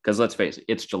hypothetical because let's face it,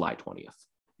 it's July 20th.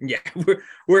 Yeah,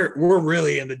 we're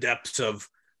really in the depths of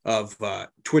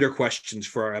Twitter questions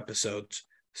for our episodes.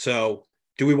 So,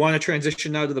 do we want to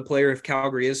transition now to the player if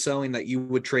Calgary is selling that you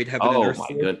would trade heaven and earth for?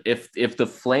 Oh my god! If the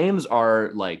Flames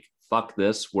are like, fuck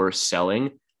this, we're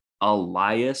selling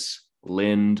Elias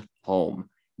Lindholm.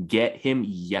 Get him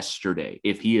yesterday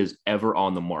if he is ever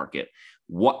on the market.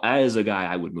 That is a guy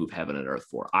I would move heaven and earth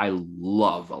for. I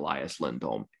love Elias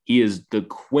Lindholm. He is the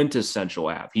quintessential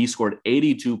Av. He scored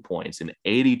 82 points in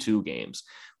 82 games,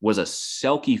 was a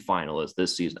Selke finalist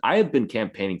this season. I have been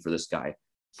campaigning for this guy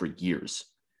for years.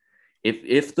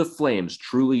 If the Flames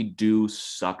truly do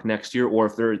suck next year, or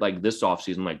if they're like this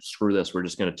offseason, like, screw this, we're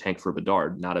just going to tank for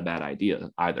Bedard, not a bad idea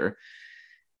either.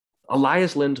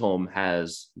 Elias Lindholm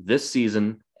has this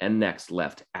season and next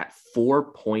left at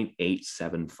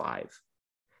 4.875.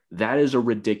 That is a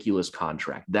ridiculous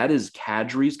contract. That is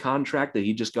Kadri's contract that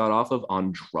he just got off of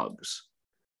on drugs.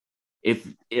 If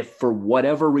for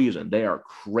whatever reason they are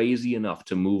crazy enough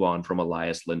to move on from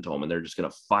Elias Lindholm and they're just going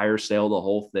to fire sale the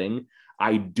whole thing,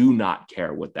 I do not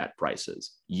care what that price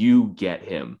is. You get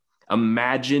him.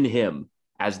 Imagine him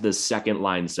as the second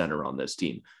line center on this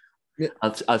team. Yeah.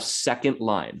 A second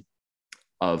line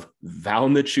of Val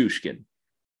Nichushkin,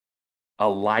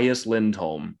 Elias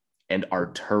Lindholm, and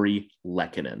Arturi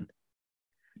Lehkonen.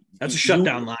 That's a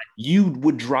shutdown line. You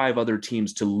would drive other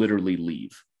teams to literally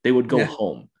leave. They would go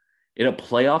home. In a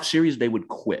playoff series, they would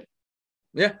quit.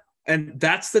 Yeah. And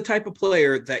that's the type of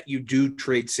player that you do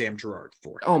trade Sam Girard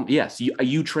for. Yes.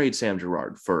 You trade Sam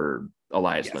Girard for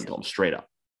Elias Lindholm, straight up.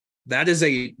 That is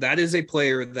a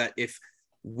player that if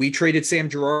we traded Sam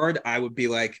Girard, I would be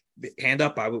like, hand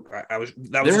up.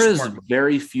 There is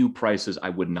very few prices I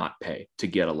would not pay to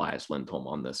get Elias Lindholm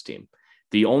on this team.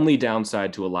 The only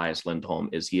downside to Elias Lindholm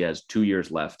is he has 2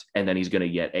 years left, and then he's going to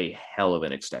get a hell of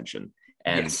an extension.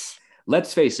 And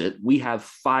let's face it, we have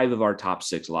 5 of our top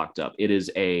 6 locked up. It is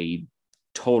a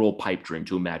total pipe dream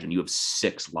to imagine you have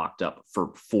 6 locked up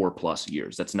for 4+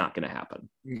 years. That's not going to happen.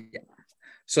 Yeah.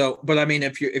 So, but I mean,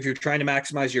 if you're trying to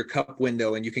maximize your cup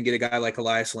window and you can get a guy like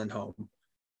Elias Lindholm,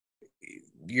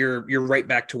 you're right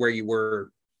back to where you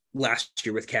were last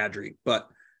year with Kadri. But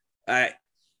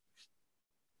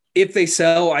if they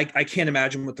sell, I can't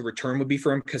imagine what the return would be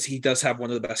for him because he does have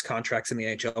one of the best contracts in the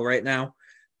NHL right now.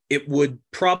 It would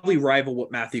probably rival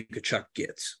what Matthew Tkachuk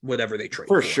gets, whatever they trade.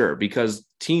 For sure, because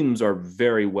teams are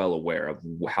very well aware of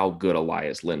how good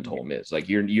Elias Lindholm is. Like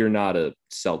you're not a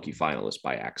Selke finalist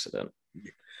by accident.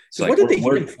 So what did they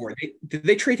get him for? Did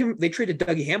they trade him? They traded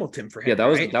Dougie Hamilton for him. Yeah, that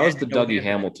was the Dougie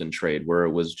Hamilton trade where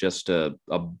it was just a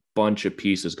bunch of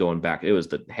pieces going back. It was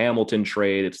the Hamilton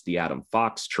trade. It's the Adam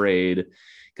Fox trade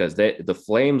because the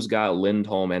Flames got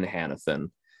Lindholm and Hanifin,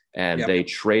 and they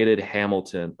traded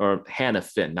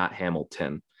Hanifin, not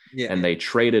Hamilton. Yeah, and they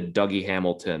traded Dougie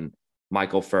Hamilton,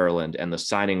 Michael Ferland, and the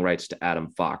signing rights to Adam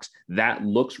Fox. That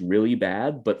looks really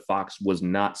bad, but Fox was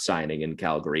not signing in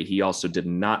Calgary. He also did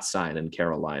not sign in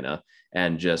Carolina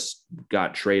and just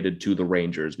got traded to the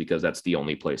Rangers because that's the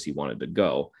only place he wanted to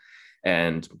go.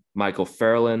 And Michael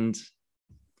Ferland,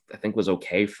 I think, was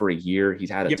okay for a year. He's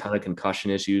had a ton of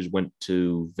concussion issues, went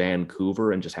to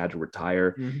Vancouver and just had to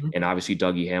retire. Mm-hmm. And obviously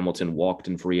Dougie Hamilton walked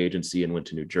in free agency and went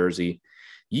to New Jersey.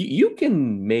 You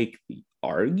can make the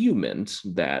argument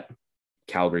that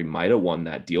Calgary might have won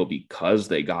that deal because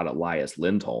they got Elias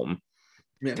Lindholm.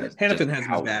 Yeah, Hanifin hasn't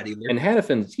been bad either. And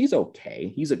Hanifin, he's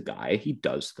okay. He's a guy. He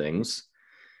does things.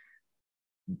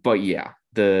 But yeah,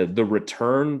 the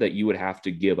return that you would have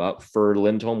to give up for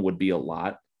Lindholm would be a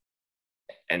lot.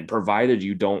 And provided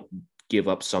you don't give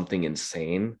up something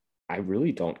insane, I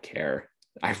really don't care.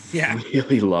 I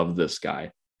really love this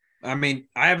guy. I mean,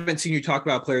 I haven't seen you talk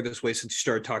about a player this way since you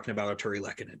started talking about Arturi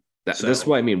Lehkonen. This is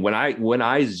what I mean. When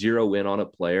I zero in on a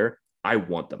player, I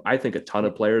want them. I think a ton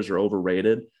of players are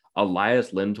overrated.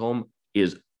 Elias Lindholm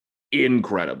is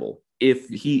incredible. If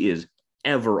he is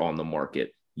ever on the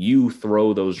market, you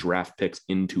throw those draft picks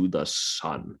into the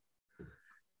sun.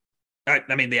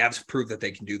 I mean, the Avs prove that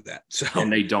they can do that. So,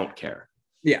 and they don't care.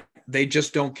 Yeah, they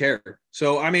just don't care.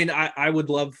 So, I mean, I would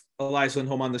love Elias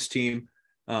Lindholm on this team.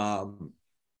 Again,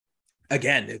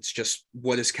 it's just,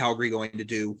 what is Calgary going to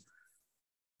do?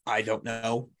 I don't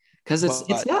know. Because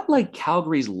it's not like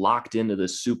Calgary's locked into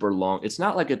this super long. It's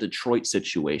not like a Detroit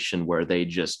situation where they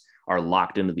just are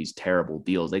locked into these terrible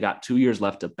deals. They got 2 years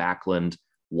left of Backlund,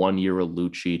 1 year of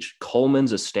Lucic.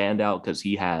 Coleman's a standout because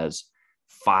he has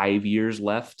 5 years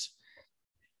left.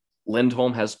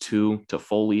 Lindholm has 2.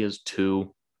 Toffoli has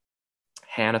 2.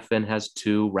 Hanifin has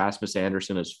 2. Rasmus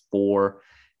Anderson has 4.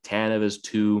 Tanev has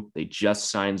 2. They just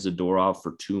signed Zadorov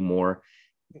for 2 more.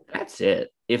 That's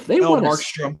it. If they want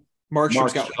Markstrom.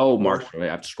 Markstrom. I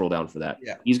have to scroll down for that.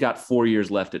 Yeah. He's got 4 years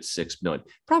left at $6 million.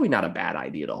 Probably not a bad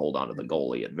idea to hold on to the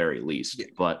goalie at very least. Yeah.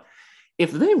 But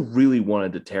if they really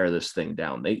wanted to tear this thing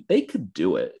down, they could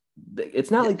do it.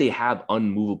 It's not like they have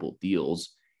unmovable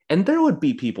deals. And there would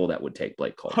be people that would take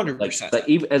Blake Coleman. 100%. Like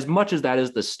even, as much as that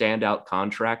is the standout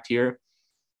contract here,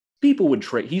 people would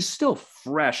trade. He's still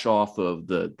fresh off of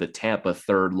the Tampa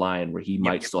third line where he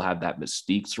might still have that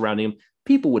mystique surrounding him.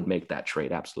 People would make that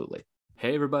trade, absolutely.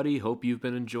 Hey everybody, hope you've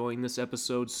been enjoying this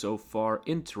episode so far.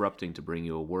 Interrupting to bring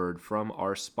you a word from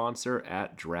our sponsor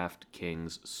at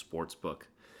DraftKings Sportsbook.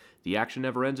 The action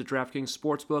never ends at DraftKings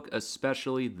Sportsbook,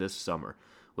 especially this summer.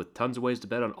 With tons of ways to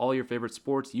bet on all your favorite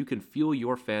sports, you can fuel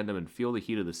your fandom and feel the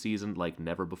heat of the season like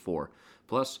never before.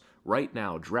 Plus, right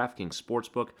now, DraftKings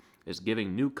Sportsbook is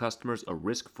giving new customers a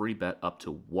risk-free bet up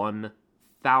to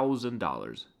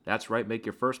 $1,000. That's right, make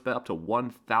your first bet up to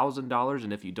 $1,000,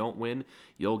 and if you don't win,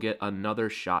 you'll get another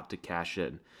shot to cash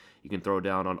in. You can throw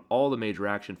down on all the major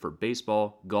action for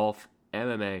baseball, golf,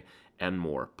 MMA, and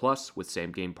more. Plus, with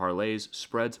same-game parlays,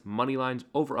 spreads, money lines,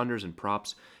 over-unders, and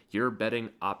props, your betting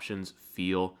options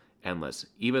feel endless.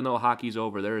 Even though hockey's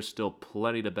over, there is still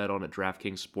plenty to bet on at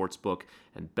DraftKings Sportsbook,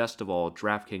 and best of all,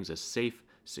 DraftKings is safe,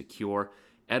 secure,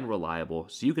 and reliable,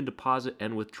 so you can deposit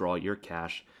and withdraw your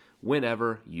cash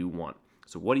whenever you want.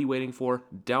 So what are you waiting for?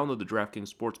 Download the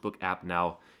DraftKings Sportsbook app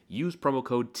now. Use promo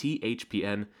code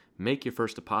THPN, make your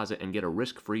first deposit, and get a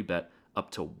risk-free bet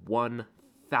up to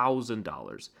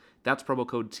 $1,000. That's promo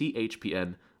code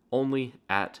THPN only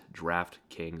at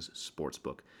DraftKings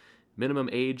Sportsbook. Minimum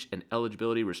age and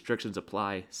eligibility restrictions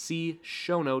apply. See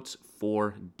show notes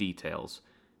for details.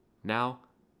 Now,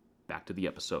 back to the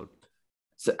episode.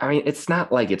 So, I mean, it's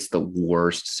not like it's the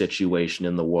worst situation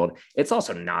in the world. It's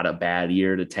also not a bad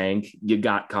year to tank. You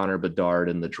got Connor Bedard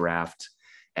in the draft,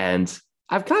 and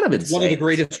I've kind of been one of the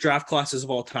greatest draft classes of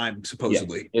all time,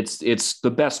 supposedly. Yeah, it's the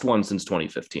best one since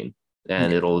 2015,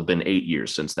 and it'll have been 8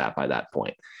 years since that by that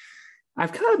point.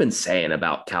 I've kind of been saying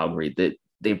about Calgary that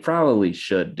they probably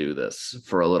should do this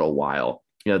for a little while.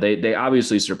 You know, they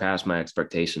obviously surpassed my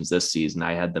expectations this season.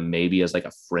 I had them maybe as like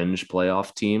a fringe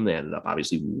playoff team. They ended up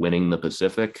obviously winning the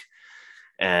Pacific.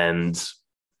 And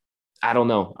I don't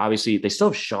know. Obviously, they still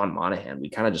have Sean Monahan.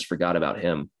 We kind of just forgot about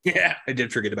him. Yeah, I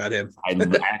did forget about him. I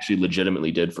actually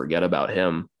legitimately did forget about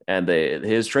him. And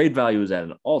his trade value is at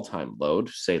an all-time low,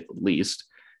 to say the least.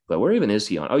 But where even is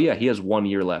he on? Oh, yeah, he has 1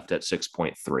 year left at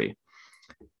 6.3.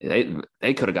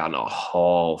 They could have gotten a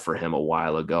haul for him a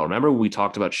while ago. Remember we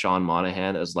talked about Sean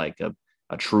Monahan as like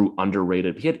a true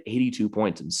underrated. He had 82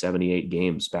 points in 78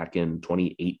 games back in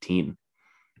 2018.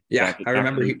 Yeah, I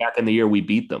remember back in the year we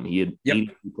beat them. He had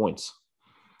 82 points.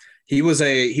 He was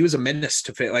a menace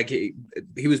to fit. Like he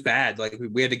was bad. Like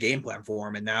we had a game plan for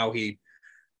him, and now he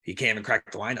can't even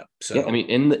crack the lineup. So yeah, I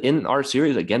mean, in our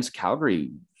series against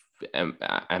Calgary, am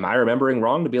I remembering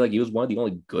wrong to be like he was one of the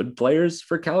only good players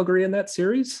for Calgary in that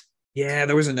series? Yeah,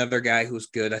 there was another guy who was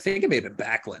good. I think it may have been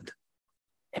Backlund.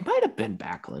 It might have been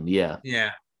Backlund. Yeah.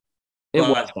 It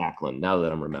was Backlund. Now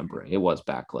that I'm remembering, it was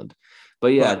Backlund.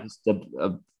 But yeah,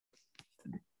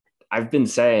 I've been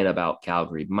saying about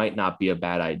Calgary, might not be a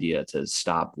bad idea to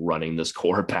stop running this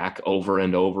core back over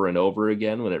and over and over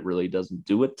again when it really doesn't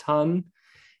do a ton.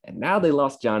 And now they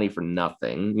lost Johnny for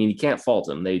nothing. I mean, you can't fault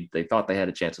them. They thought they had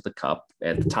a chance at the cup.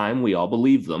 At the time, we all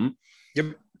believed them.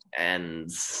 Yep. And,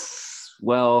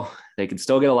 well, they can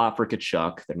still get a lot for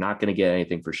Tkachuk. They're not going to get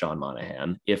anything for Sean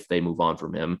Monahan if they move on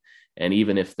from him. And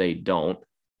even if they don't,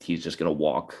 he's just going to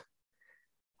walk.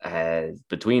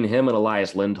 Between him and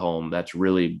Elias Lindholm, that's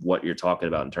really what you're talking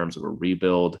about in terms of a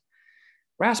rebuild.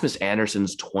 Rasmus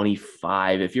Anderson's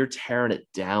 25. If you're tearing it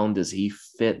down, does he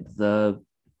fit the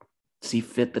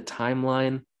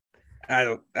timeline? I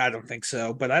don't think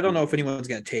so, but I don't know if anyone's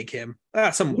going to take him.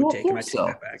 Someone would take him. I take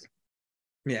that back.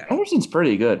 Yeah. Anderson's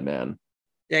pretty good, man.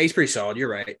 Yeah, he's pretty solid. You're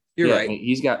right. You're right. I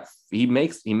mean, he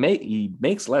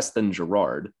makes less than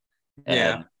Girard.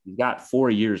 And he's got 4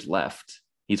 years left.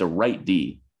 He's a right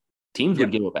D. Teams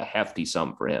would give up a hefty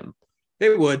sum for him. They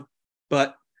would,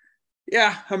 but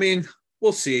yeah, I mean,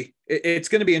 we'll see. It's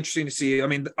going to be interesting to see. I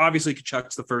mean, obviously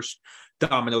Tkachuk's the first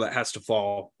domino that has to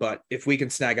fall, but if we can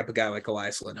snag up a guy like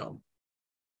Elias Lindholm,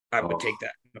 I would take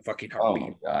that in a fucking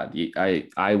heartbeat. Oh my God.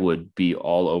 I would be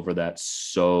all over that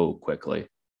so quickly.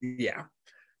 Yeah.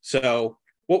 So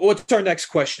what's our next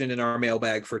question in our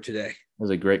mailbag for today? That was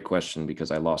a great question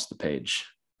because I lost the page.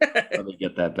 Let me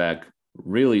get that back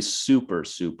really super,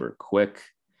 super quick.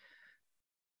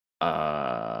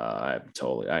 I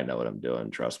know what I'm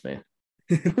doing. Trust me.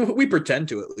 We pretend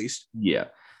to, at least. Yeah.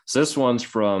 So this one's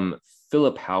from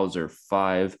Philip Hauser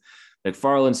 5.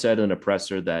 McFarland said in a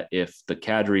presser that if the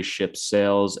Kadri ship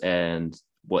sails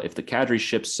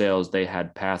they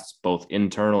had paths both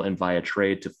internal and via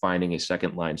trade to finding a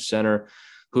second line center.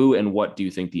 Who and what do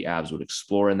you think the Avs would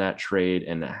explore in that trade?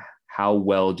 And how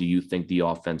well do you think the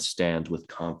offense stands with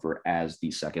Compher as the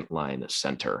second line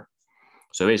center?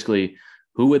 So basically,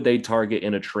 who would they target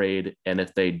in a trade? And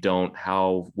if they don't,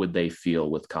 how would they feel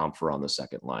with Compher on the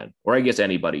second line? Or I guess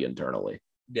anybody internally.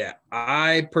 Yeah,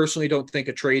 I personally don't think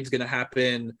a trade's going to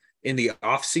happen in the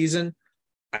offseason.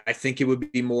 I think it would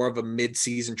be more of a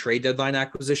mid-season trade deadline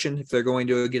acquisition if they're going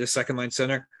to get a second line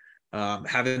center.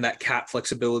 Having that cap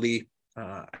flexibility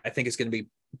I think it's going to be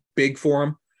big for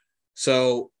him.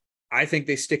 So I think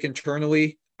they stick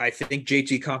internally. I think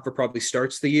JT Compher probably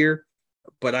starts the year,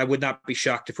 but I would not be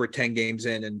shocked if we're 10 games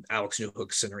in and Alex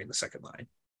Newhook's centering the second line.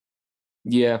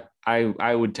 Yeah,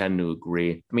 I would tend to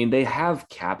agree. I mean, they have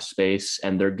cap space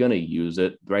and they're going to use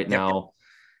it right now.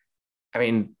 I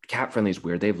mean, cap friendly is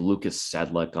weird. They have Lucas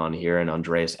Sedlick on here and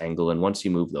Andreas Engel. And once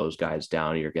you move those guys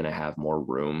down, you're going to have more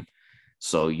room.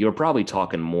 So you're probably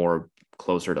talking more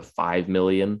closer to 5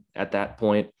 million at that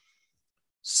point.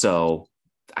 So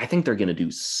I think they're going to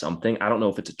do something. I don't know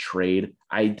if it's a trade.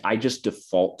 I just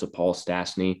default to Paul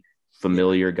Stastny,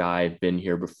 familiar guy, been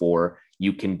here before.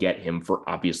 You can get him for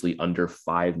obviously under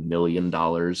 $5 million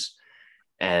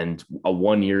and a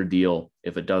 1-year deal.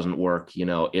 If it doesn't work,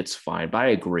 it's fine. But I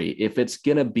agree. If it's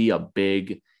going to be a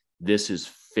big, this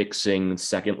is fixing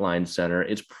second line center,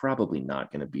 it's probably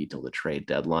not going to be till the trade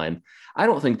deadline. I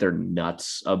don't think they're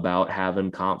nuts about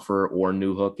having Compher or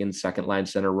Newhook in second line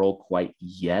center role quite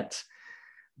yet.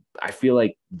 I feel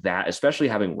like that, especially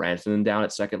having Rantanen down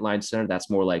at second line center, that's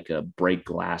more like a break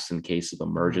glass in case of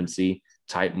emergency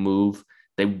type move.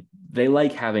 They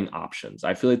like having options.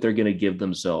 I feel like they're going to give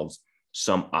themselves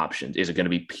some options. Is it going to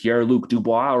be Pierre-Luc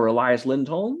Dubois or Elias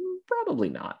Lindholm? Probably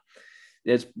not.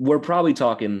 We're probably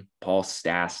talking Paul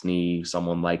Stastny,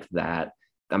 someone like that.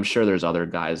 I'm sure there's other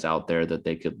guys out there that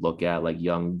they could look at, like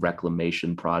young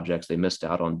reclamation projects. They missed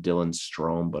out on Dylan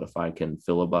Strome, but if I can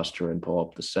filibuster and pull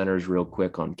up the centers real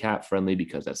quick on Cap Friendly,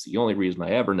 because that's the only reason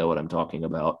I ever know what I'm talking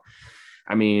about.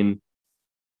 I mean,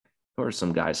 there are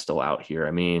some guys still out here.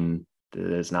 I mean,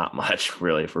 there's not much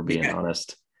really, if we're being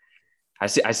honest. I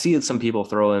see some people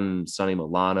throwing Sonny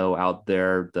Milano out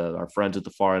there. Our friends at the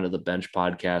far end of the bench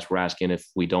podcast were asking, if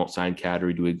we don't sign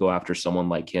Kadri, do we go after someone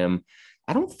like him?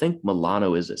 I don't think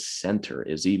Milano is a center,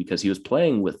 is he? Because he was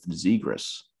playing with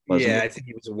Zegras. I think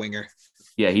he was a winger.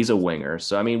 Yeah, he's a winger.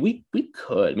 So, I mean, we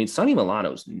could. I mean, Sonny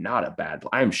Milano is not a bad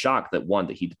player. I'm shocked that one,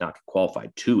 that he did not get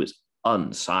qualified. Two, is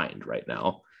unsigned right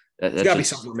now. There's got to be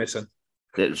something we're missing.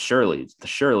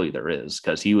 Surely there is,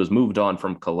 because he was moved on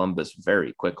from Columbus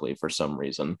very quickly for some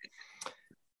reason.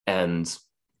 And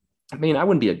I mean, I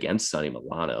wouldn't be against Sonny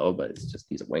Milano, but it's just,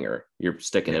 he's a winger. You're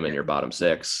sticking him in your bottom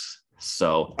six.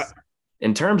 So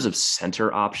in terms of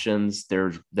center options,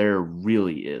 there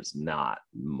really is not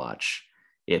much.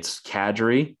 It's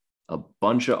Kadri, a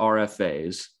bunch of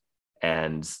RFAs,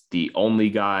 and the only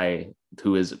guy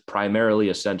who is primarily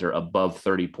a center above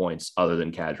 30 points other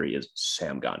than Kadri is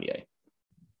Sam Gagner.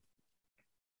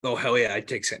 Oh, hell yeah, I'd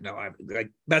take Sam. No,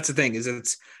 that's the thing,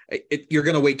 is you're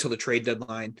going to wait till the trade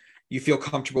deadline. You feel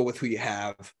comfortable with who you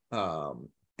have,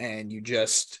 and you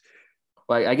just...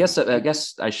 Well, I guess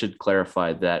I should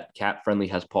clarify that Cap Friendly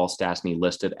has Paul Stastny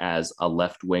listed as a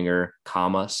left winger,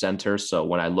 center. So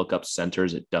when I look up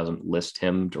centers, it doesn't list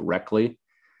him directly.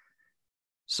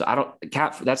 So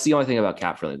that's the only thing about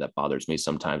Cap Friendly that bothers me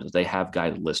sometimes, is they have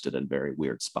guys listed in very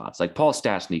weird spots. Like Paul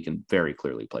Stastny can very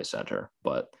clearly play center,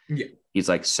 but he's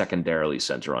like secondarily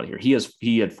center on here. He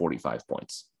had 45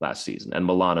 points last season, and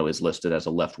Milano is listed as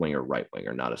a left winger, right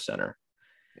winger, not a center.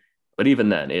 But even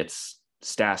then, it's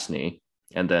Stastny,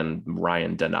 and then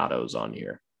Ryan Donato's on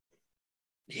here.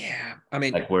 Yeah, I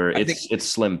mean, like it's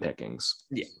slim pickings.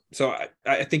 Yeah, so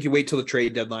I think you wait till the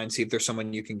trade deadline, see if there's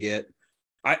someone you can get.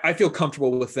 I feel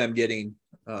comfortable with them getting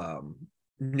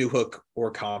Newhook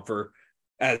or Compher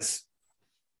as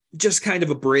just kind of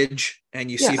a bridge,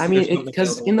 and you see. I mean,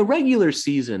 because in the regular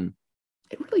season,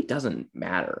 it really doesn't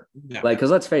matter. No. Like, because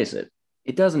let's face it,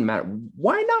 it doesn't matter.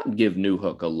 Why not give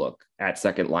Newhook a look at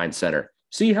second line center?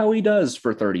 See how he does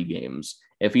for 30 games.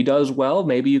 If he does well,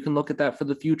 maybe you can look at that for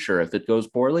the future. If it goes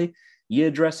poorly, you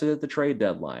address it at the trade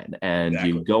deadline, and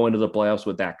you go into the playoffs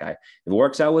with that guy. If it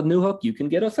works out with Newhook, you can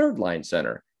get a third line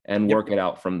center and work it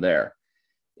out from there.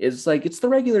 It's like, it's the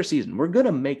regular season. We're going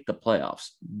to make the playoffs.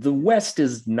 The West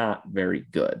is not very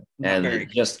good.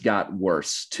 It just got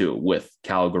worse too, with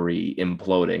Calgary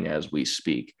imploding as we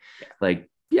speak.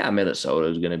 Minnesota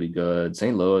is going to be good.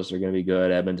 St. Louis are going to be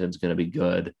good. Edmonton's going to be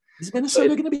good. Is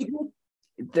Minnesota going to be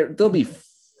good? They'll be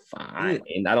fine.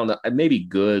 I don't know. Maybe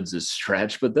good's a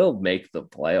stretch, but they'll make the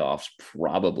playoffs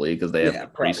probably, because they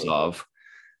have Kaprizov.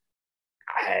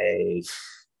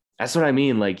 That's what I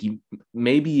mean. Like,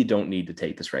 maybe you don't need to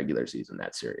take this regular season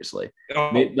that seriously.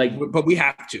 But we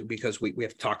have to, because we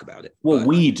have to talk about it. Well,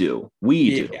 we do.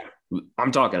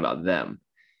 I'm talking about them.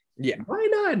 Yeah. Why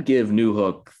not give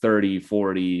Newhook 30,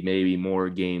 40, maybe more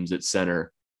games at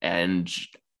center, and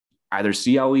either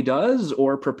see how he does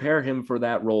or prepare him for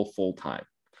that role full time?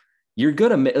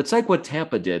 It's like what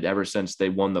Tampa did ever since they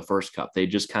won the first cup. They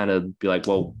just kind of be like,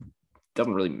 well, it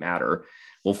doesn't really matter.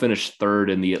 We'll finish third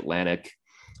in the Atlantic,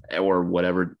 or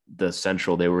whatever the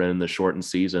Central they were in the shortened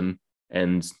season.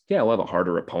 And yeah, we'll have a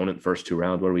harder opponent first 2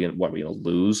 rounds. What are we going to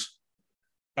lose?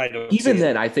 I don't. Even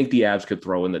then, I think the Avs could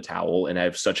throw in the towel and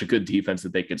have such a good defense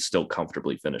that they could still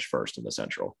comfortably finish first in the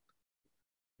Central.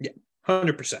 Yeah,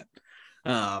 100%.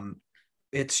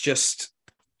 It's just,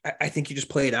 I think you just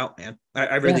play it out, man.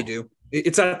 I really do.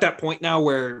 It's at that point now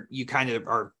where you kind of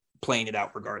are playing it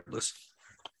out regardless.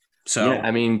 So yeah,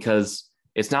 I mean, because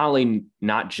it's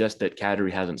not just that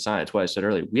Kadri hasn't signed. It's what I said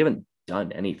earlier. We haven't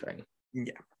done anything.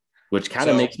 Yeah. Which kind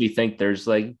of makes me think there's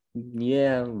like,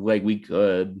 yeah, like we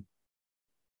could,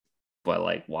 but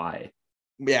like, why?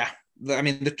 Yeah. I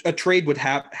mean, a trade would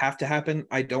have to happen.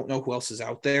 I don't know who else is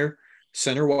out there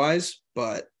center wise,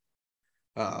 but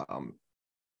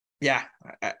yeah,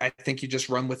 I think you just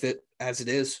run with it as it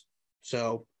is.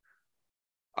 So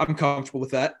I'm comfortable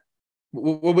with that.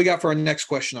 What we got for our next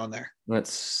question on there?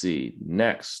 Let's see.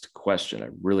 Next question. I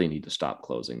really need to stop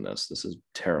closing this. This is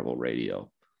terrible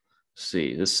radio. Let's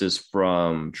see. This is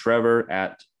from Trevor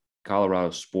at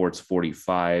Colorado Sports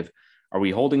 45. Are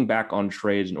we holding back on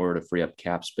trades in order to free up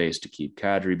cap space to keep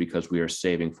Kadri because we are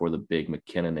saving for the big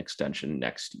McKinnon extension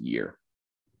next year?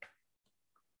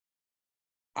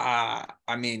 I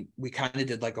mean, we kind of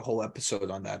did like a whole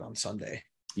episode on that on Sunday.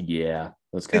 Yeah,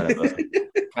 that's kind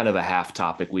of a half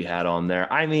topic we had on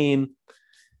there. I mean,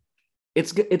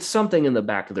 it's something in the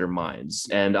back of their minds,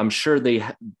 and I'm sure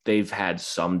they've had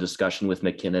some discussion with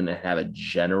McKinnon and have a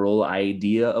general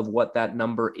idea of what that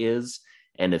number is.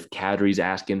 And if Kadri's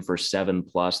asking for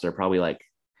 7+, they're probably like,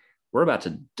 we're about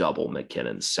to double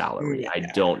McKinnon's salary. Yeah. I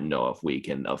don't know if we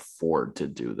can afford to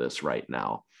do this right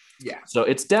now. Yeah. So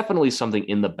it's definitely something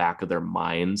in the back of their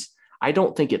minds. I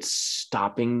don't think it's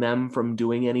stopping them from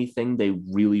doing anything they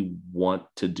really want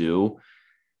to do.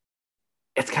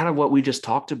 It's kind of what we just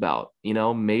talked about. You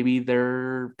know, maybe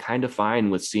they're kind of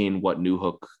fine with seeing what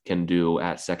Newhook can do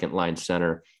at second line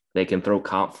center. They can throw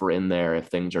Comfer in there if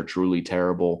things are truly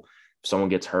terrible. If someone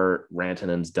gets hurt,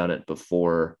 Rantanen's done it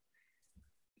before.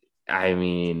 I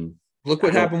mean, look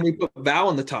what happened. We put Val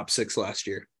in the top 6 last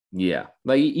year. Yeah.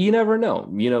 Like you never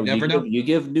know, you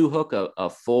give Newhook a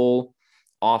full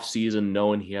off season,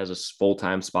 knowing he has a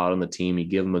full-time spot on the team. You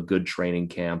give him a good training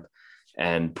camp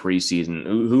and preseason,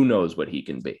 who knows what he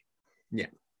can be. Yeah.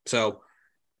 So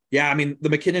yeah, I mean, the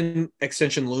McKinnon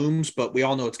extension looms, but we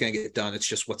all know it's going to get done. It's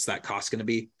just, what's that cost going to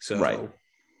be? So right.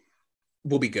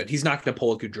 We'll be good. He's not going to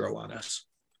pull a Goudreau on us.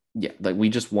 Yeah. Like we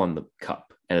just won the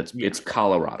cup and it's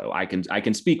Colorado. I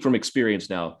can speak from experience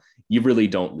now. You really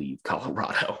don't leave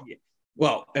Colorado. Yeah.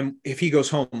 Well, and if he goes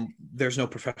home, there's no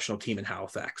professional team in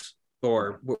Halifax.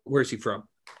 Or where's he from?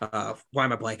 Why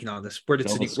am I blanking on this? Where did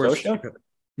Nova Scotia?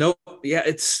 No, yeah,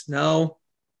 it's no.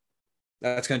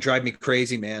 That's gonna drive me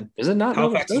crazy, man. Is it not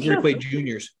Halifax? Is where he played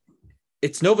juniors.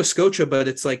 It's Nova Scotia, but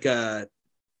it's like it's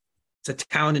a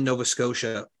town in Nova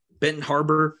Scotia, Benton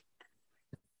Harbor.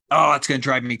 Oh, it's gonna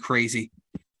drive me crazy.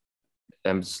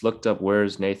 I'm just looked up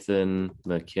where's Nathan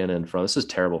McKinnon from. This is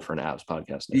terrible for an Avs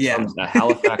podcast. Yeah,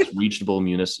 Halifax Regional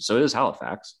Municipal. So it is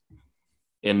Halifax.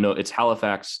 It's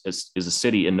Halifax is a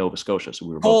city in Nova Scotia. So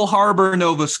we were Cole Harbor,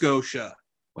 Nova Scotia.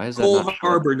 Why is that Cole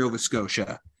Harbor, Nova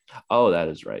Scotia? Oh, that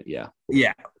is right. Yeah.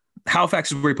 Yeah.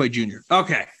 Halifax is where he played junior.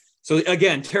 Okay. So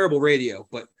again, terrible radio,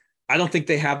 but I don't think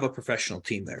they have a professional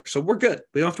team there. So we're good.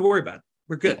 We don't have to worry about it.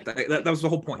 We're good. That was the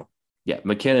whole point. Yeah.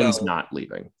 McKinnon's not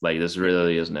leaving. Like, this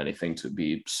really isn't anything to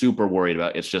be super worried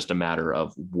about. It's just a matter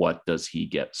of what does he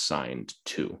get signed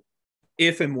to?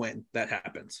 If and when that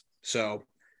happens. So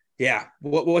yeah.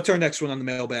 What's our next one on the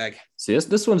mailbag? See,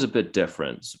 this one's a bit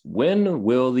different. When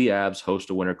will the Avs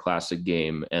host a Winter Classic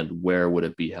game, and where would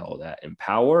it be held at? In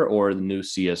Power or the new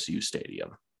CSU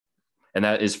Stadium? And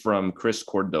that is from Chris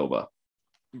Cordova.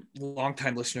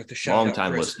 Long-time listener to shout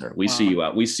Long-time listener. We see you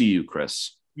out. We see you,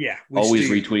 Chris. Yeah. Always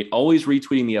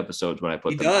retweeting the episodes when I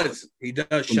put them out. He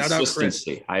does. Shout out, Chris.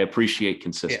 I appreciate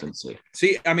consistency. Yeah.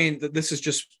 See, I mean, this is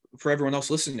just for everyone else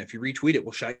listening. If you retweet it,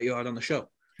 we'll shout you out on the show.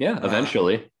 Yeah,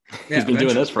 eventually. He's been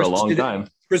doing this for a long time.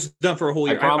 Chris has done for a whole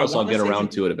year. I promise I'll get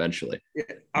around to it eventually.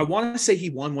 I want to say he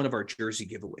won one of our jersey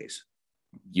giveaways.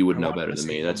 You would know better than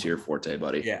me. That's your forte,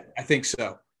 buddy. Yeah, I think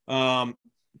so.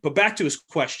 But back to his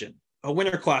question, a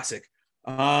Winter Classic.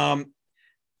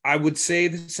 I would say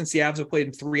that since the Avs have played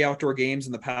in 3 outdoor games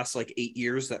in the past 8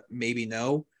 years, that maybe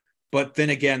no. But then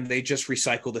again, they just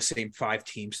recycle the same 5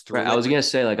 teams through. Right, I was going to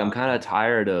say, I'm kind of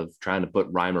tired of trying to put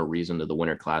rhyme or reason to the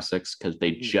Winter Classics because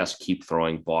they just keep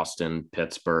throwing Boston,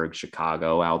 Pittsburgh,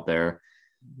 Chicago out there.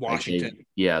 Washington.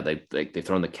 They've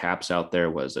thrown the Caps out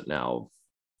there. Was it now?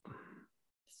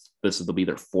 They'll be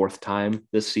their 4th time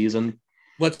this season.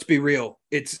 Let's be real.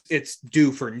 It's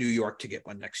due for New York to get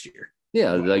one next year.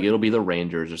 Yeah, like it'll be the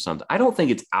Rangers or something. I don't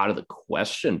think it's out of the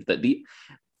question that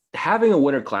having a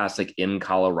Winter Classic in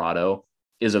Colorado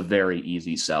is a very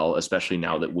easy sell, especially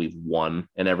now that we've won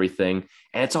and everything.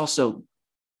 And it's also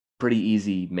pretty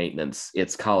easy maintenance.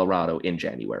 It's Colorado in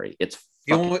January. It's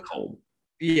fucking cold.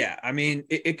 Yeah, I mean,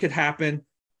 it could happen.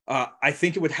 I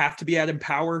think it would have to be at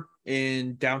Empower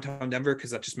in downtown Denver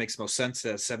because that just makes most sense.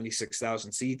 It has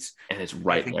 76,000 seats. And it's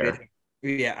right there.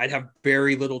 I'd have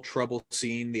very little trouble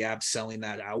seeing the Avs selling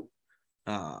that out.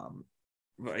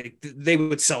 They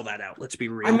would sell that out. Let's be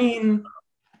real. I mean,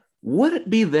 would it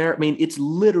be there? I mean, it's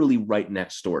literally right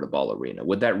next door to Ball Arena.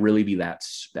 Would that really be that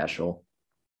special?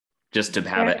 Just to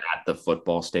have it at the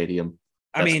football stadium?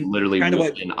 I mean, literally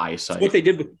in eyesight. It's what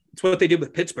they did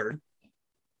with Pittsburgh.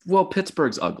 Well,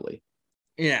 Pittsburgh's ugly.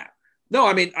 Yeah. No,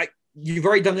 I mean, you've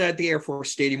already done that at the Air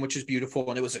Force Stadium, which is beautiful,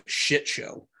 and it was a shit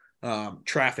show.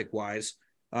 Traffic-wise.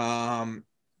 Fort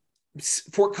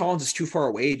Collins is too far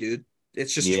away, dude.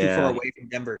 It's just too far away from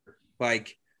Denver.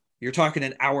 Like, you're talking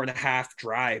an hour and a half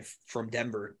drive from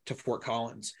Denver to Fort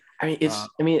Collins. I mean, it's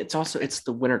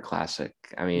the Winter Classic.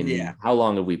 I mean, how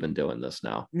long have we been doing this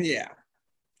now? Yeah.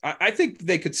 I think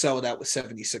they could sell it out with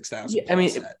 76,000. Yeah, I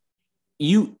mean,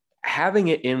 having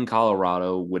it in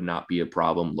Colorado would not be a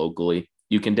problem locally.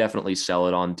 You can definitely sell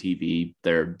it on TV.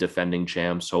 They're defending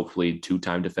champs, hopefully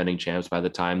 2-time defending champs by the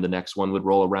time the next one would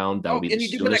roll around. That would be you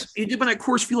did one at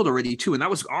Coors Field already too, and that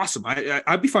was awesome.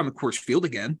 I'd be fine with Coors Field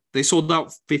again. They sold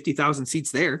out 50,000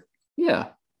 seats there. Yeah.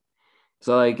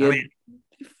 So it'd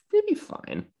be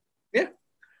fine. Yeah.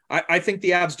 I think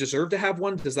the Avs deserve to have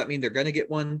one. Does that mean they're going to get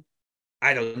one?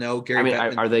 I don't know. Gary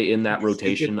Bettman, are they in that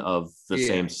rotation of the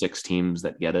same 6 teams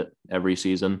that get it every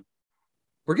season?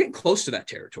 We're getting close to that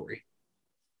territory.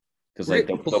 Because they're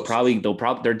definitely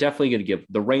going to give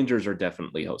the Rangers are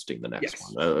definitely hosting the next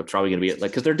one. They're probably going to be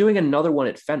because they're doing another one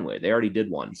at Fenway. They already did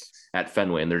one at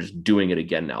Fenway, and they're just doing it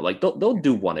again now. Like they'll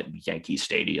do one at Yankee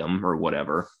Stadium or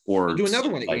whatever, or they'll do another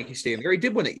one at Yankee Stadium. They already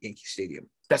did one at Yankee Stadium.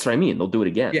 That's what I mean. They'll do it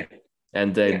again. Yeah,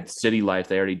 and then City Life,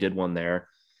 they already did one there.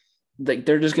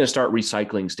 They're just going to start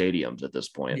recycling stadiums at this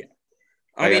point. Yeah.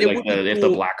 I mean, if the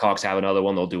Blackhawks have another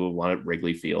one, they'll do one at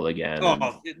Wrigley Field again.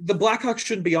 Oh, the Blackhawks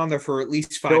shouldn't be on there for at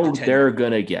least 5 to 10 they're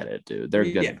going to get it, dude. They're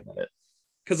going to get it.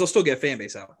 Because they'll still get fan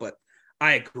base out, but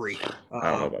I agree.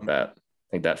 I don't know about that.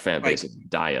 I think that fan base is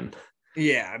dying.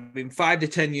 Yeah, I mean, 5 to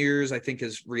 10 years, I think,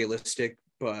 is realistic,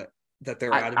 but that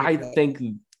they're out of it. I think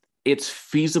it's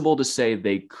feasible to say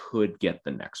they could get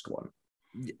the next one.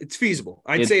 It's feasible.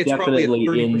 I'd say it's definitely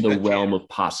probably in the realm of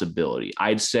possibility.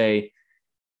 I'd say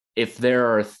if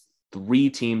there are 3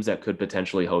 teams that could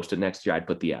potentially host it next year, I'd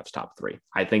put the Avs top 3.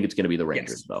 I think it's going to be the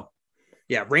Rangers, though.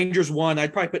 Yeah, Rangers 1.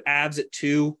 I'd probably put Avs at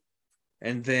 2.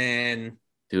 And then...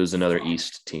 Who's another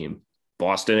East team?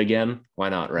 Boston again? Why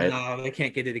not, right? No, they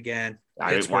can't get it again.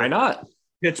 Why not?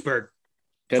 Pittsburgh.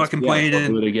 Fucking play it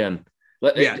in. Do it again.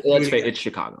 Let's face it, it's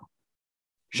Chicago.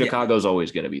 Chicago's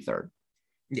always going to be 3rd.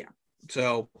 Yeah.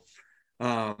 So...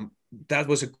 that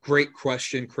was a great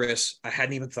question, Chris. I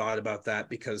hadn't even thought about that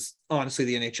because honestly,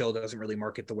 the NHL doesn't really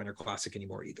market the Winter Classic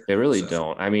anymore either. They really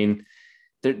don't. I mean,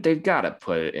 they've got to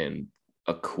put it in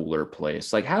a cooler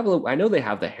place. Like I know they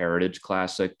have the Heritage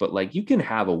Classic, but like you can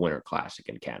have a Winter Classic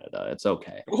in Canada. It's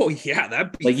okay. Oh yeah,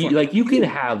 that'd be you can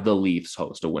have the Leafs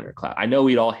host a Winter Classic. I know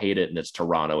we'd all hate it and it's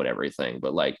Toronto and everything,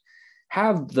 but like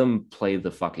have them play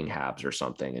the fucking Habs or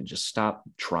something and just stop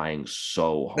trying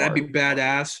so hard. That'd be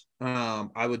badass.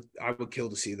 I would kill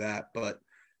to see that, but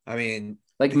I mean,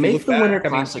 like make the Winter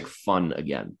Classic fun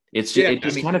again. It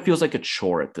just kind of feels like a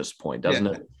chore at this point, doesn't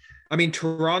it? I mean,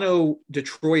 Toronto,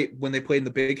 Detroit, when they played in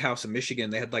the Big House in Michigan,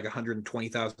 they had like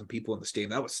 120,000 people in the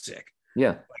stadium. That was sick. Yeah,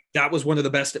 like, that was one of the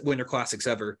best Winter Classics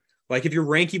ever. Like if you're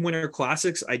ranking Winter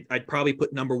Classics, I'd probably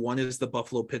put number 1 is the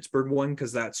Buffalo Pittsburgh one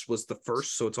because was the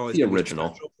first, so it's always the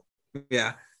original.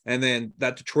 Yeah, and then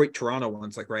that Detroit Toronto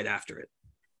one's like right after it.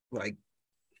 Like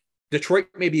Detroit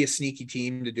may be a sneaky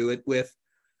team to do it with.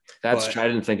 I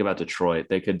didn't think about Detroit.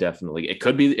 They could definitely. It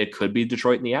could be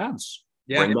Detroit and the Avs.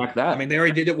 Yeah, bring back that. I mean, they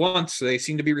already did it once. So they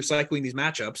seem to be recycling these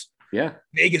matchups. Yeah,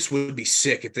 Vegas would be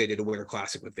sick if they did a Winter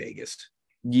Classic with Vegas.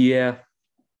 Yeah,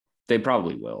 they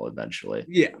probably will eventually.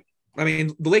 Yeah. I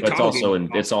mean, the Lake Tahoe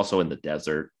it's also in the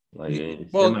desert. Like,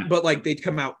 but like they'd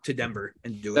come out to Denver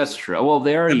and do it. That's true. Well,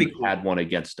 they already had one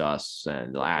against us,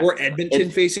 and or Edmonton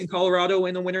facing Colorado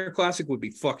in the Winter Classic would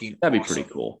be fucking. That'd be awesome. pretty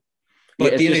cool.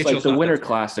 But it's just like the Winter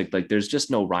Classic, like there's just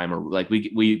no rhyme or like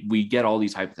we get all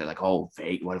these hypotheticals like, oh,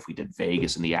 what if we did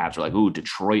Vegas and the Avs, or like, oh,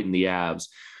 Detroit and the Avs,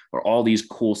 or all these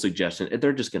cool suggestions.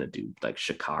 They're just gonna do like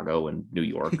Chicago and New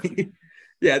York.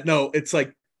 Yeah, no, it's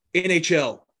like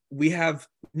NHL we have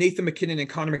Nathan McKinnon and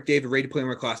Connor McDavid ready to play in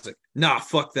our classic. Nah,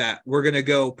 fuck that. We're going to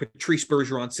go Patrice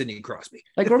Bergeron, Sidney Crosby.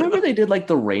 Like, remember they did like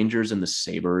the Rangers and the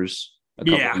Sabres a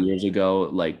couple of years ago,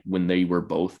 like when they were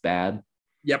both bad?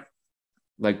 Yep.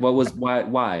 Like,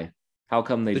 why? How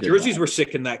come they did the jerseys that? were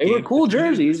sick in that game. They were cool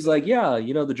jerseys. Like, yeah,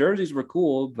 the jerseys were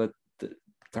cool, but it's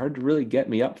hard to really get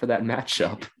me up for that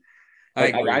matchup.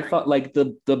 Like, I thought like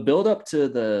the build up to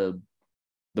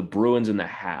the Bruins and the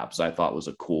Habs, I thought was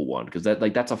a cool one because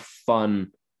that's a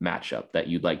fun matchup that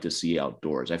you'd like to see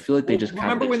outdoors. I feel like they just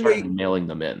kind of started mailing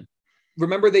them in.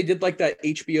 Remember they did like that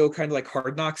HBO kind of like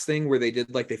Hard Knocks thing where they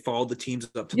did like they followed the teams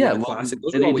up to the classic.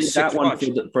 Those were always that one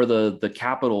for the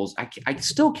Capitals. I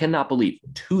still cannot believe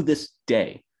to this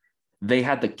day they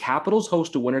had the Capitals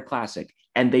host a Winter Classic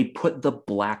and they put the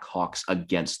Blackhawks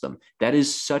against them. That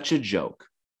is such a joke.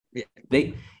 Yeah.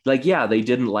 They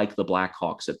didn't like the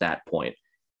Blackhawks at that point.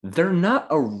 They're not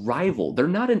a rival. They're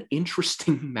not an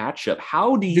interesting matchup.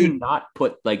 How do you not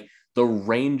put like the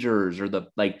Rangers or the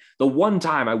one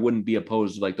time I wouldn't be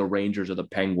opposed to like the Rangers or the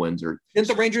Penguins or didn't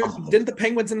the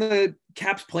Penguins and the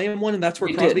Caps play in one and that's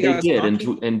where Crosby got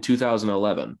in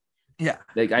 2011. Yeah.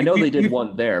 Like I know they did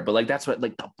one there, but like that's what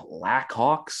like the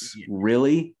Blackhawks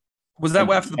really? Was that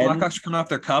after the Blackhawks were coming off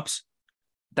their cups?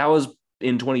 That was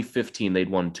in 2015, they'd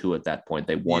won 2 at that point.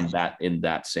 They won that in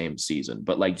that same season.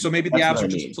 But like, so maybe the Avs are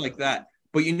just like that.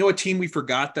 But you know, a team we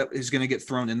forgot that is going to get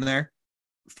thrown in there?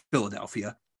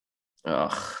 Philadelphia.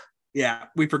 Ugh. Yeah,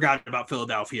 we forgot about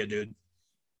Philadelphia, dude.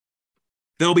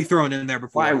 They'll be thrown in there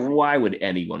before. Why would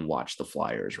anyone watch the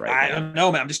Flyers right now? I don't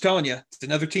know, man. I'm just telling you. It's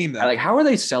another team though. Like, how are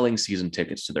they selling season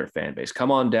tickets to their fan base?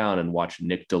 Come on down and watch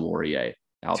Nick Delorier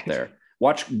out there.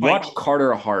 Watch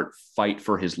Carter Hart fight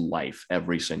for his life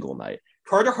every single night.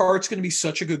 Carter Hart's going to be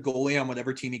such a good goalie on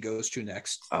whatever team he goes to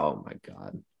next. Oh, my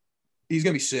God. He's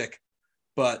going to be sick.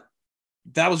 But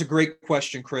that was a great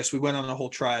question, Chris. We went on a whole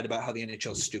triad about how the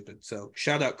NHL is stupid. So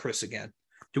shout out Chris again.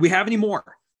 Do we have any more?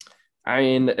 I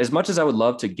mean, as much as I would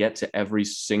love to get to every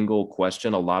single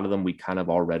question, a lot of them we kind of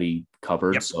already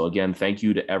covered. Yep. So, again, thank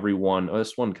you to everyone.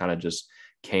 This one kind of just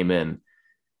came in.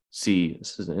 See,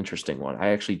 this is an interesting one. I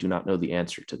actually do not know the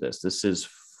answer to this. This is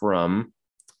from,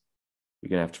 you're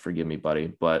going to have to forgive me,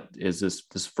 buddy, but is this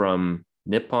from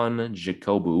Nippon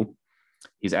Jacobu?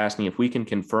 He's asking if we can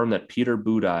confirm that Peter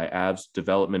Budaj, Avs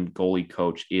development goalie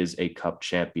coach, is a cup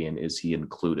champion. Is he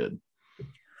included?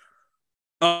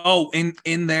 Oh,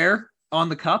 in there on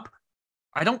the cup?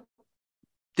 I don't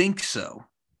think so.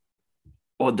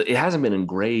 Well, it hasn't been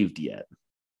engraved yet.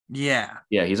 Yeah.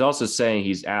 Yeah. He's also saying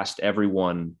he's asked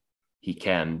everyone he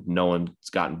can. No one's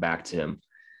gotten back to him.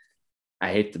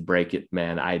 I hate to break it,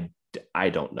 man. I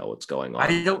don't know what's going on.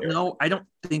 I don't know. I don't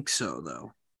think so,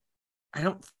 though. I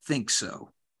don't think so.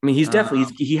 I mean, he's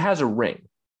definitely, he has a ring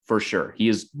for sure. He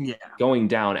is going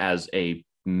down as a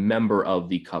member of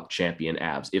the cup champion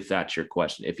Avs, if that's your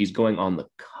question. If he's going on the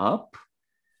cup,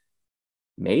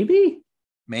 maybe.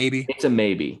 It's a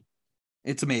maybe.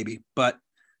 But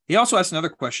he also asked another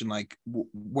question, like,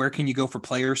 where can you go for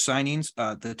player signings?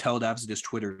 The It Avs It Is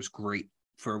Twitter is great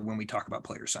for when we talk about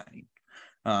player signing.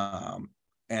 And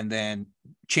then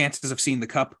chances of seeing the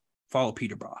cup, follow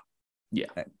Peter Baugh. Yeah.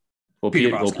 Well,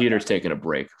 Peter's taking a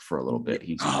break for a little bit.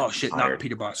 He's not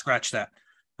Peter Baugh. Scratch that.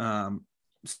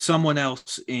 Someone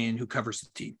else who covers the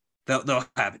team. They'll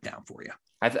have it down for you.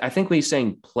 I think when he's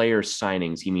saying player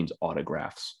signings, he means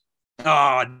autographs.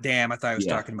 Oh, damn. I thought I was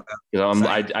talking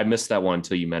about. I missed that one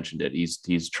until you mentioned it.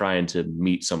 He's trying to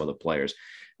meet some of the players.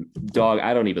 Dog,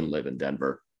 I don't even live in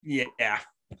Denver. Yeah.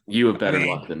 You have better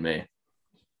luck than me.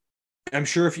 I'm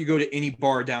sure if you go to any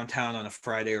bar downtown on a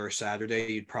Friday or a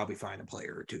Saturday, you'd probably find a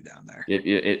player or two down there.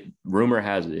 Rumor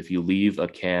has it, if you leave a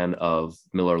can of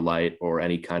Miller Lite or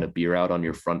any kind of beer out on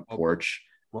your front porch.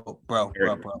 Well, bro.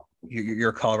 You're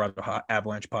a Colorado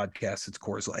Avalanche podcast. It's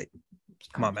Coors Light.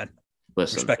 Come on, man.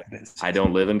 Listen, I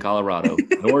don't live in Colorado,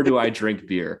 nor do I drink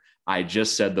beer. I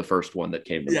just said the first one that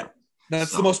came to mind.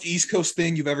 That's the most East Coast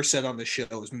thing you've ever said on the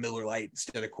show is Miller Lite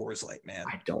instead of Coors Light, man.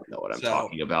 I don't know what I'm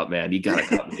talking about, man. You got to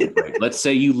cut me a break. Let's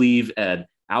say you leave an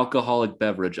alcoholic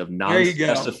beverage of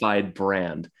non-specified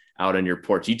brand out on your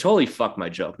porch. You totally fucked my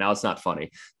joke. Now it's not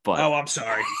funny. But I'm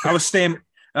sorry. I was saying,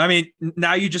 I mean,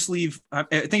 now you just leave. I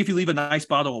think if you leave a nice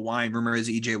bottle of wine, rumor is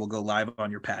EJ will go live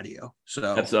on your patio.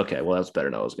 So that's okay. Well, that's better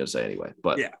than I was going to say anyway.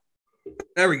 But yeah,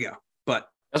 there we go. But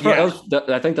that's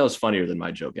I think that was funnier than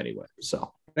my joke anyway.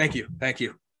 So. Thank you.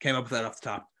 Came up with that off the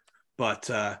top. But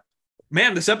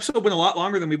man, this episode went a lot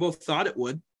longer than we both thought it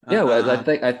would. Yeah, well,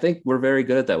 I think we're very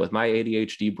good at that. With my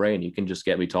ADHD brain, you can just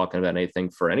get me talking about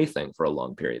anything for a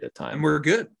long period of time. And we're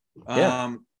good.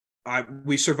 Yeah.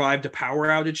 We survived a power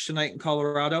outage tonight in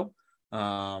Colorado.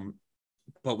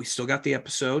 But we still got the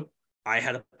episode. I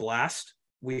had a blast.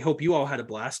 We hope you all had a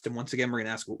blast. And once again, we're going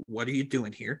to ask, what are you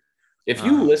doing here? If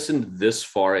you listened this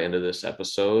far into this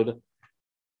episode,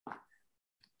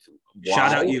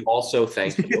 shout out you. Also,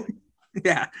 thank you.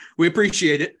 Yeah, we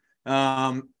appreciate it.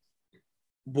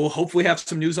 We'll hopefully have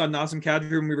some news on Nazem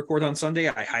Kadri when we record on Sunday.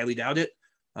 I highly doubt it.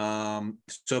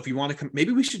 So if you want to come,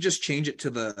 maybe we should just change it to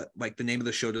the name of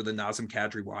the show to the Nazem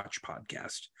Kadri Watch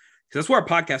podcast. Because that's where our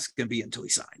podcast is going to be until he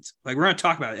signs. Like, we're going to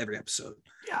talk about it every episode.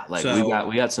 Yeah, like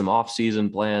we got some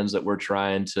off-season plans that we're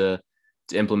trying to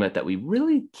implement that we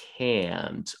really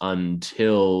can't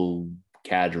until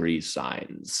Kadri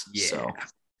signs. Yeah.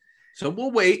 So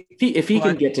we'll wait. If he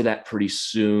can get to that pretty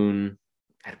soon,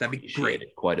 that'd be great.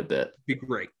 Quite a bit. Be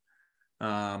great.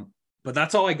 But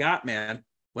that's all I got, man.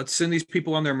 Let's send these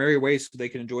people on their merry ways so they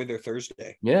can enjoy their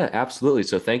Thursday. Yeah, absolutely.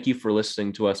 So thank you for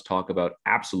listening to us talk about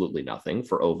absolutely nothing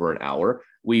for over an hour.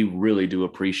 We really do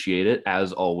appreciate it,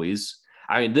 as always.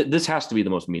 I mean, this has to be the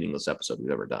most meaningless episode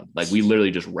we've ever done. Like, we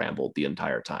literally just rambled the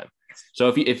entire time. So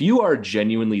if you are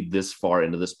genuinely this far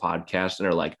into this podcast and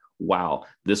are like, wow,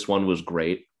 this one was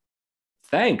great,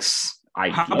 thanks.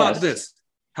 How about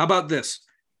this?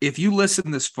 If you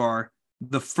listen this far,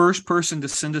 the first person to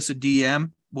send us a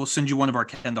DM, we'll send you one of our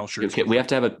Ken doll shirts. Okay, we have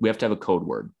to have a code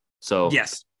word. So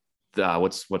yes.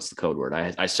 What's the code word?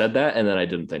 I said that and then I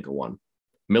didn't think of one.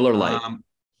 Miller Lite.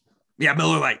 Yeah,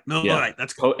 Miller Lite. Lite.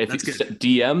 That's good. That's good.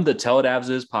 DM the Tell It Avs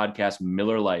It Is podcast,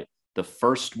 Miller Lite. The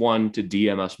first one to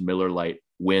DM us Miller Lite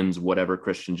wins whatever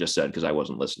Christian just said, because I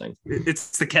wasn't listening.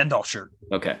 It's the Ken doll shirt.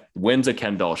 Okay. Wins a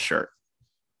Ken doll shirt.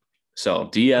 So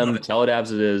DM Tell It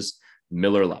Avs It Is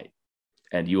Miller Lite,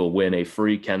 and you will win a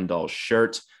free Ken doll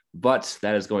shirt. But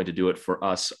that is going to do it for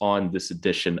us on this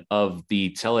edition of the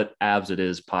Tell It Avs It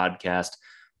Is podcast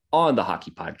on the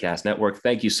Hockey Podcast Network.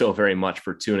 Thank you so very much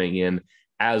for tuning in,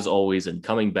 as always, and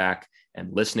coming back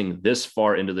and listening this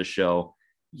far into the show.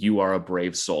 You are a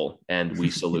brave soul, and we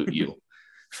salute you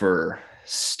for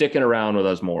sticking around with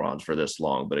us morons for this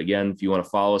long. But again, if you want to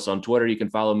follow us on Twitter, you can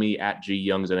follow me at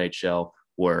GYoungsNHL,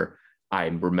 where I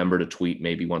remember to tweet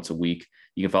maybe once a week.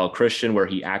 You can follow Christian, where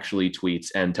he actually tweets,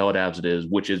 and Tell It Avs It Is,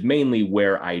 which is mainly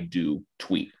where I do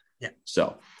tweet. Yeah.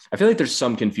 So I feel like there's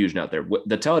some confusion out there.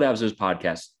 The Tell It Avs It Is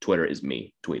podcast Twitter is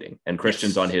me tweeting, and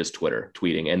Christian's on his Twitter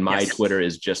tweeting, and my Twitter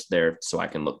is just there so I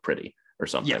can look pretty or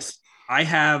something. Yes. I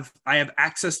have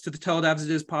access to the Tell It Avs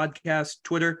It Is podcast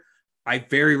Twitter. I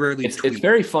very rarely tweet. It's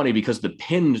very funny because the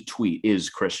pinned tweet is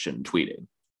Christian tweeting.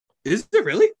 Is it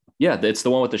really? Yeah, it's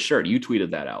the one with the shirt. You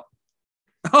tweeted that out.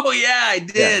 Oh, yeah, I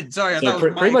did. Yeah. Sorry. I thought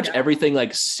pretty much everything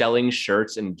like selling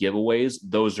shirts and giveaways,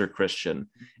 those are Christian.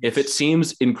 If it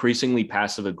seems increasingly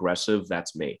passive aggressive,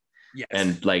 that's me. Yes.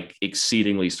 And like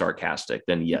exceedingly sarcastic,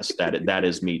 then yes, that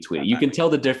is me tweeting. You can tell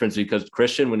the difference because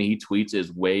Christian, when he tweets,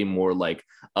 is way more like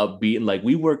upbeat and like,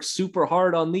 we work super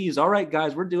hard on these. All right,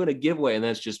 guys, we're doing a giveaway. And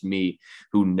that's just me,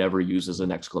 who never uses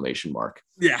an exclamation mark.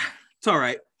 Yeah, it's all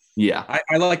right. Yeah.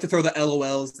 I like to throw the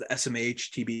LOLs, the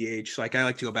SMH, TBH. Like, I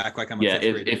like to go back like I'm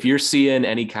if you're seeing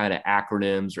any kind of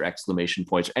acronyms or exclamation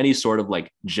points, or any sort of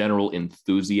like general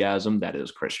enthusiasm, that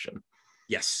is Christian.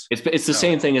 Yes. It's the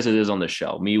same thing as it is on the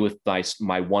show. Me with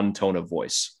my one tone of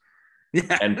voice.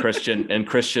 Yeah. And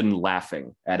Christian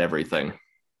laughing at everything.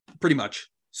 Pretty much.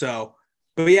 So,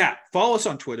 but yeah, follow us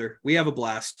on Twitter. We have a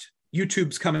blast.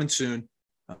 YouTube's coming soon.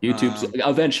 YouTube's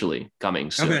eventually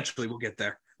coming soon. Eventually we'll get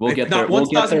there. We'll get there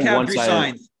once I get around to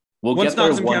it. We'll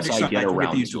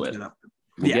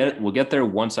get there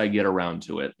once I get around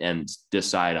to it and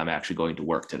decide I'm actually going to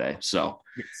work today. So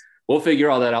we'll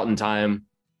figure all that out in time.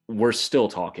 We're still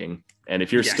talking. And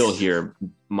if you're still here,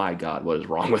 my God, what is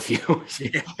wrong with you?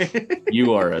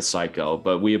 You are a psycho,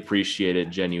 but we appreciate it.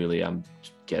 Genuinely. I'm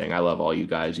kidding. I love all you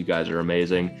guys. You guys are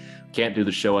amazing. Can't do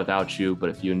the show without you.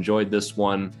 But if you enjoyed this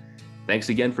one, thanks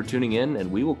again for tuning in.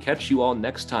 And we will catch you all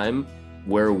next time,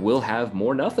 where we'll have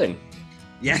more nothing.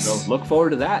 Yes. So look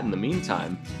forward to that in the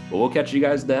meantime. But we'll catch you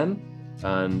guys then.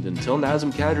 And until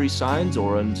Nazem Kadri signs,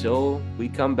 or until we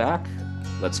come back,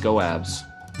 let's go Avs.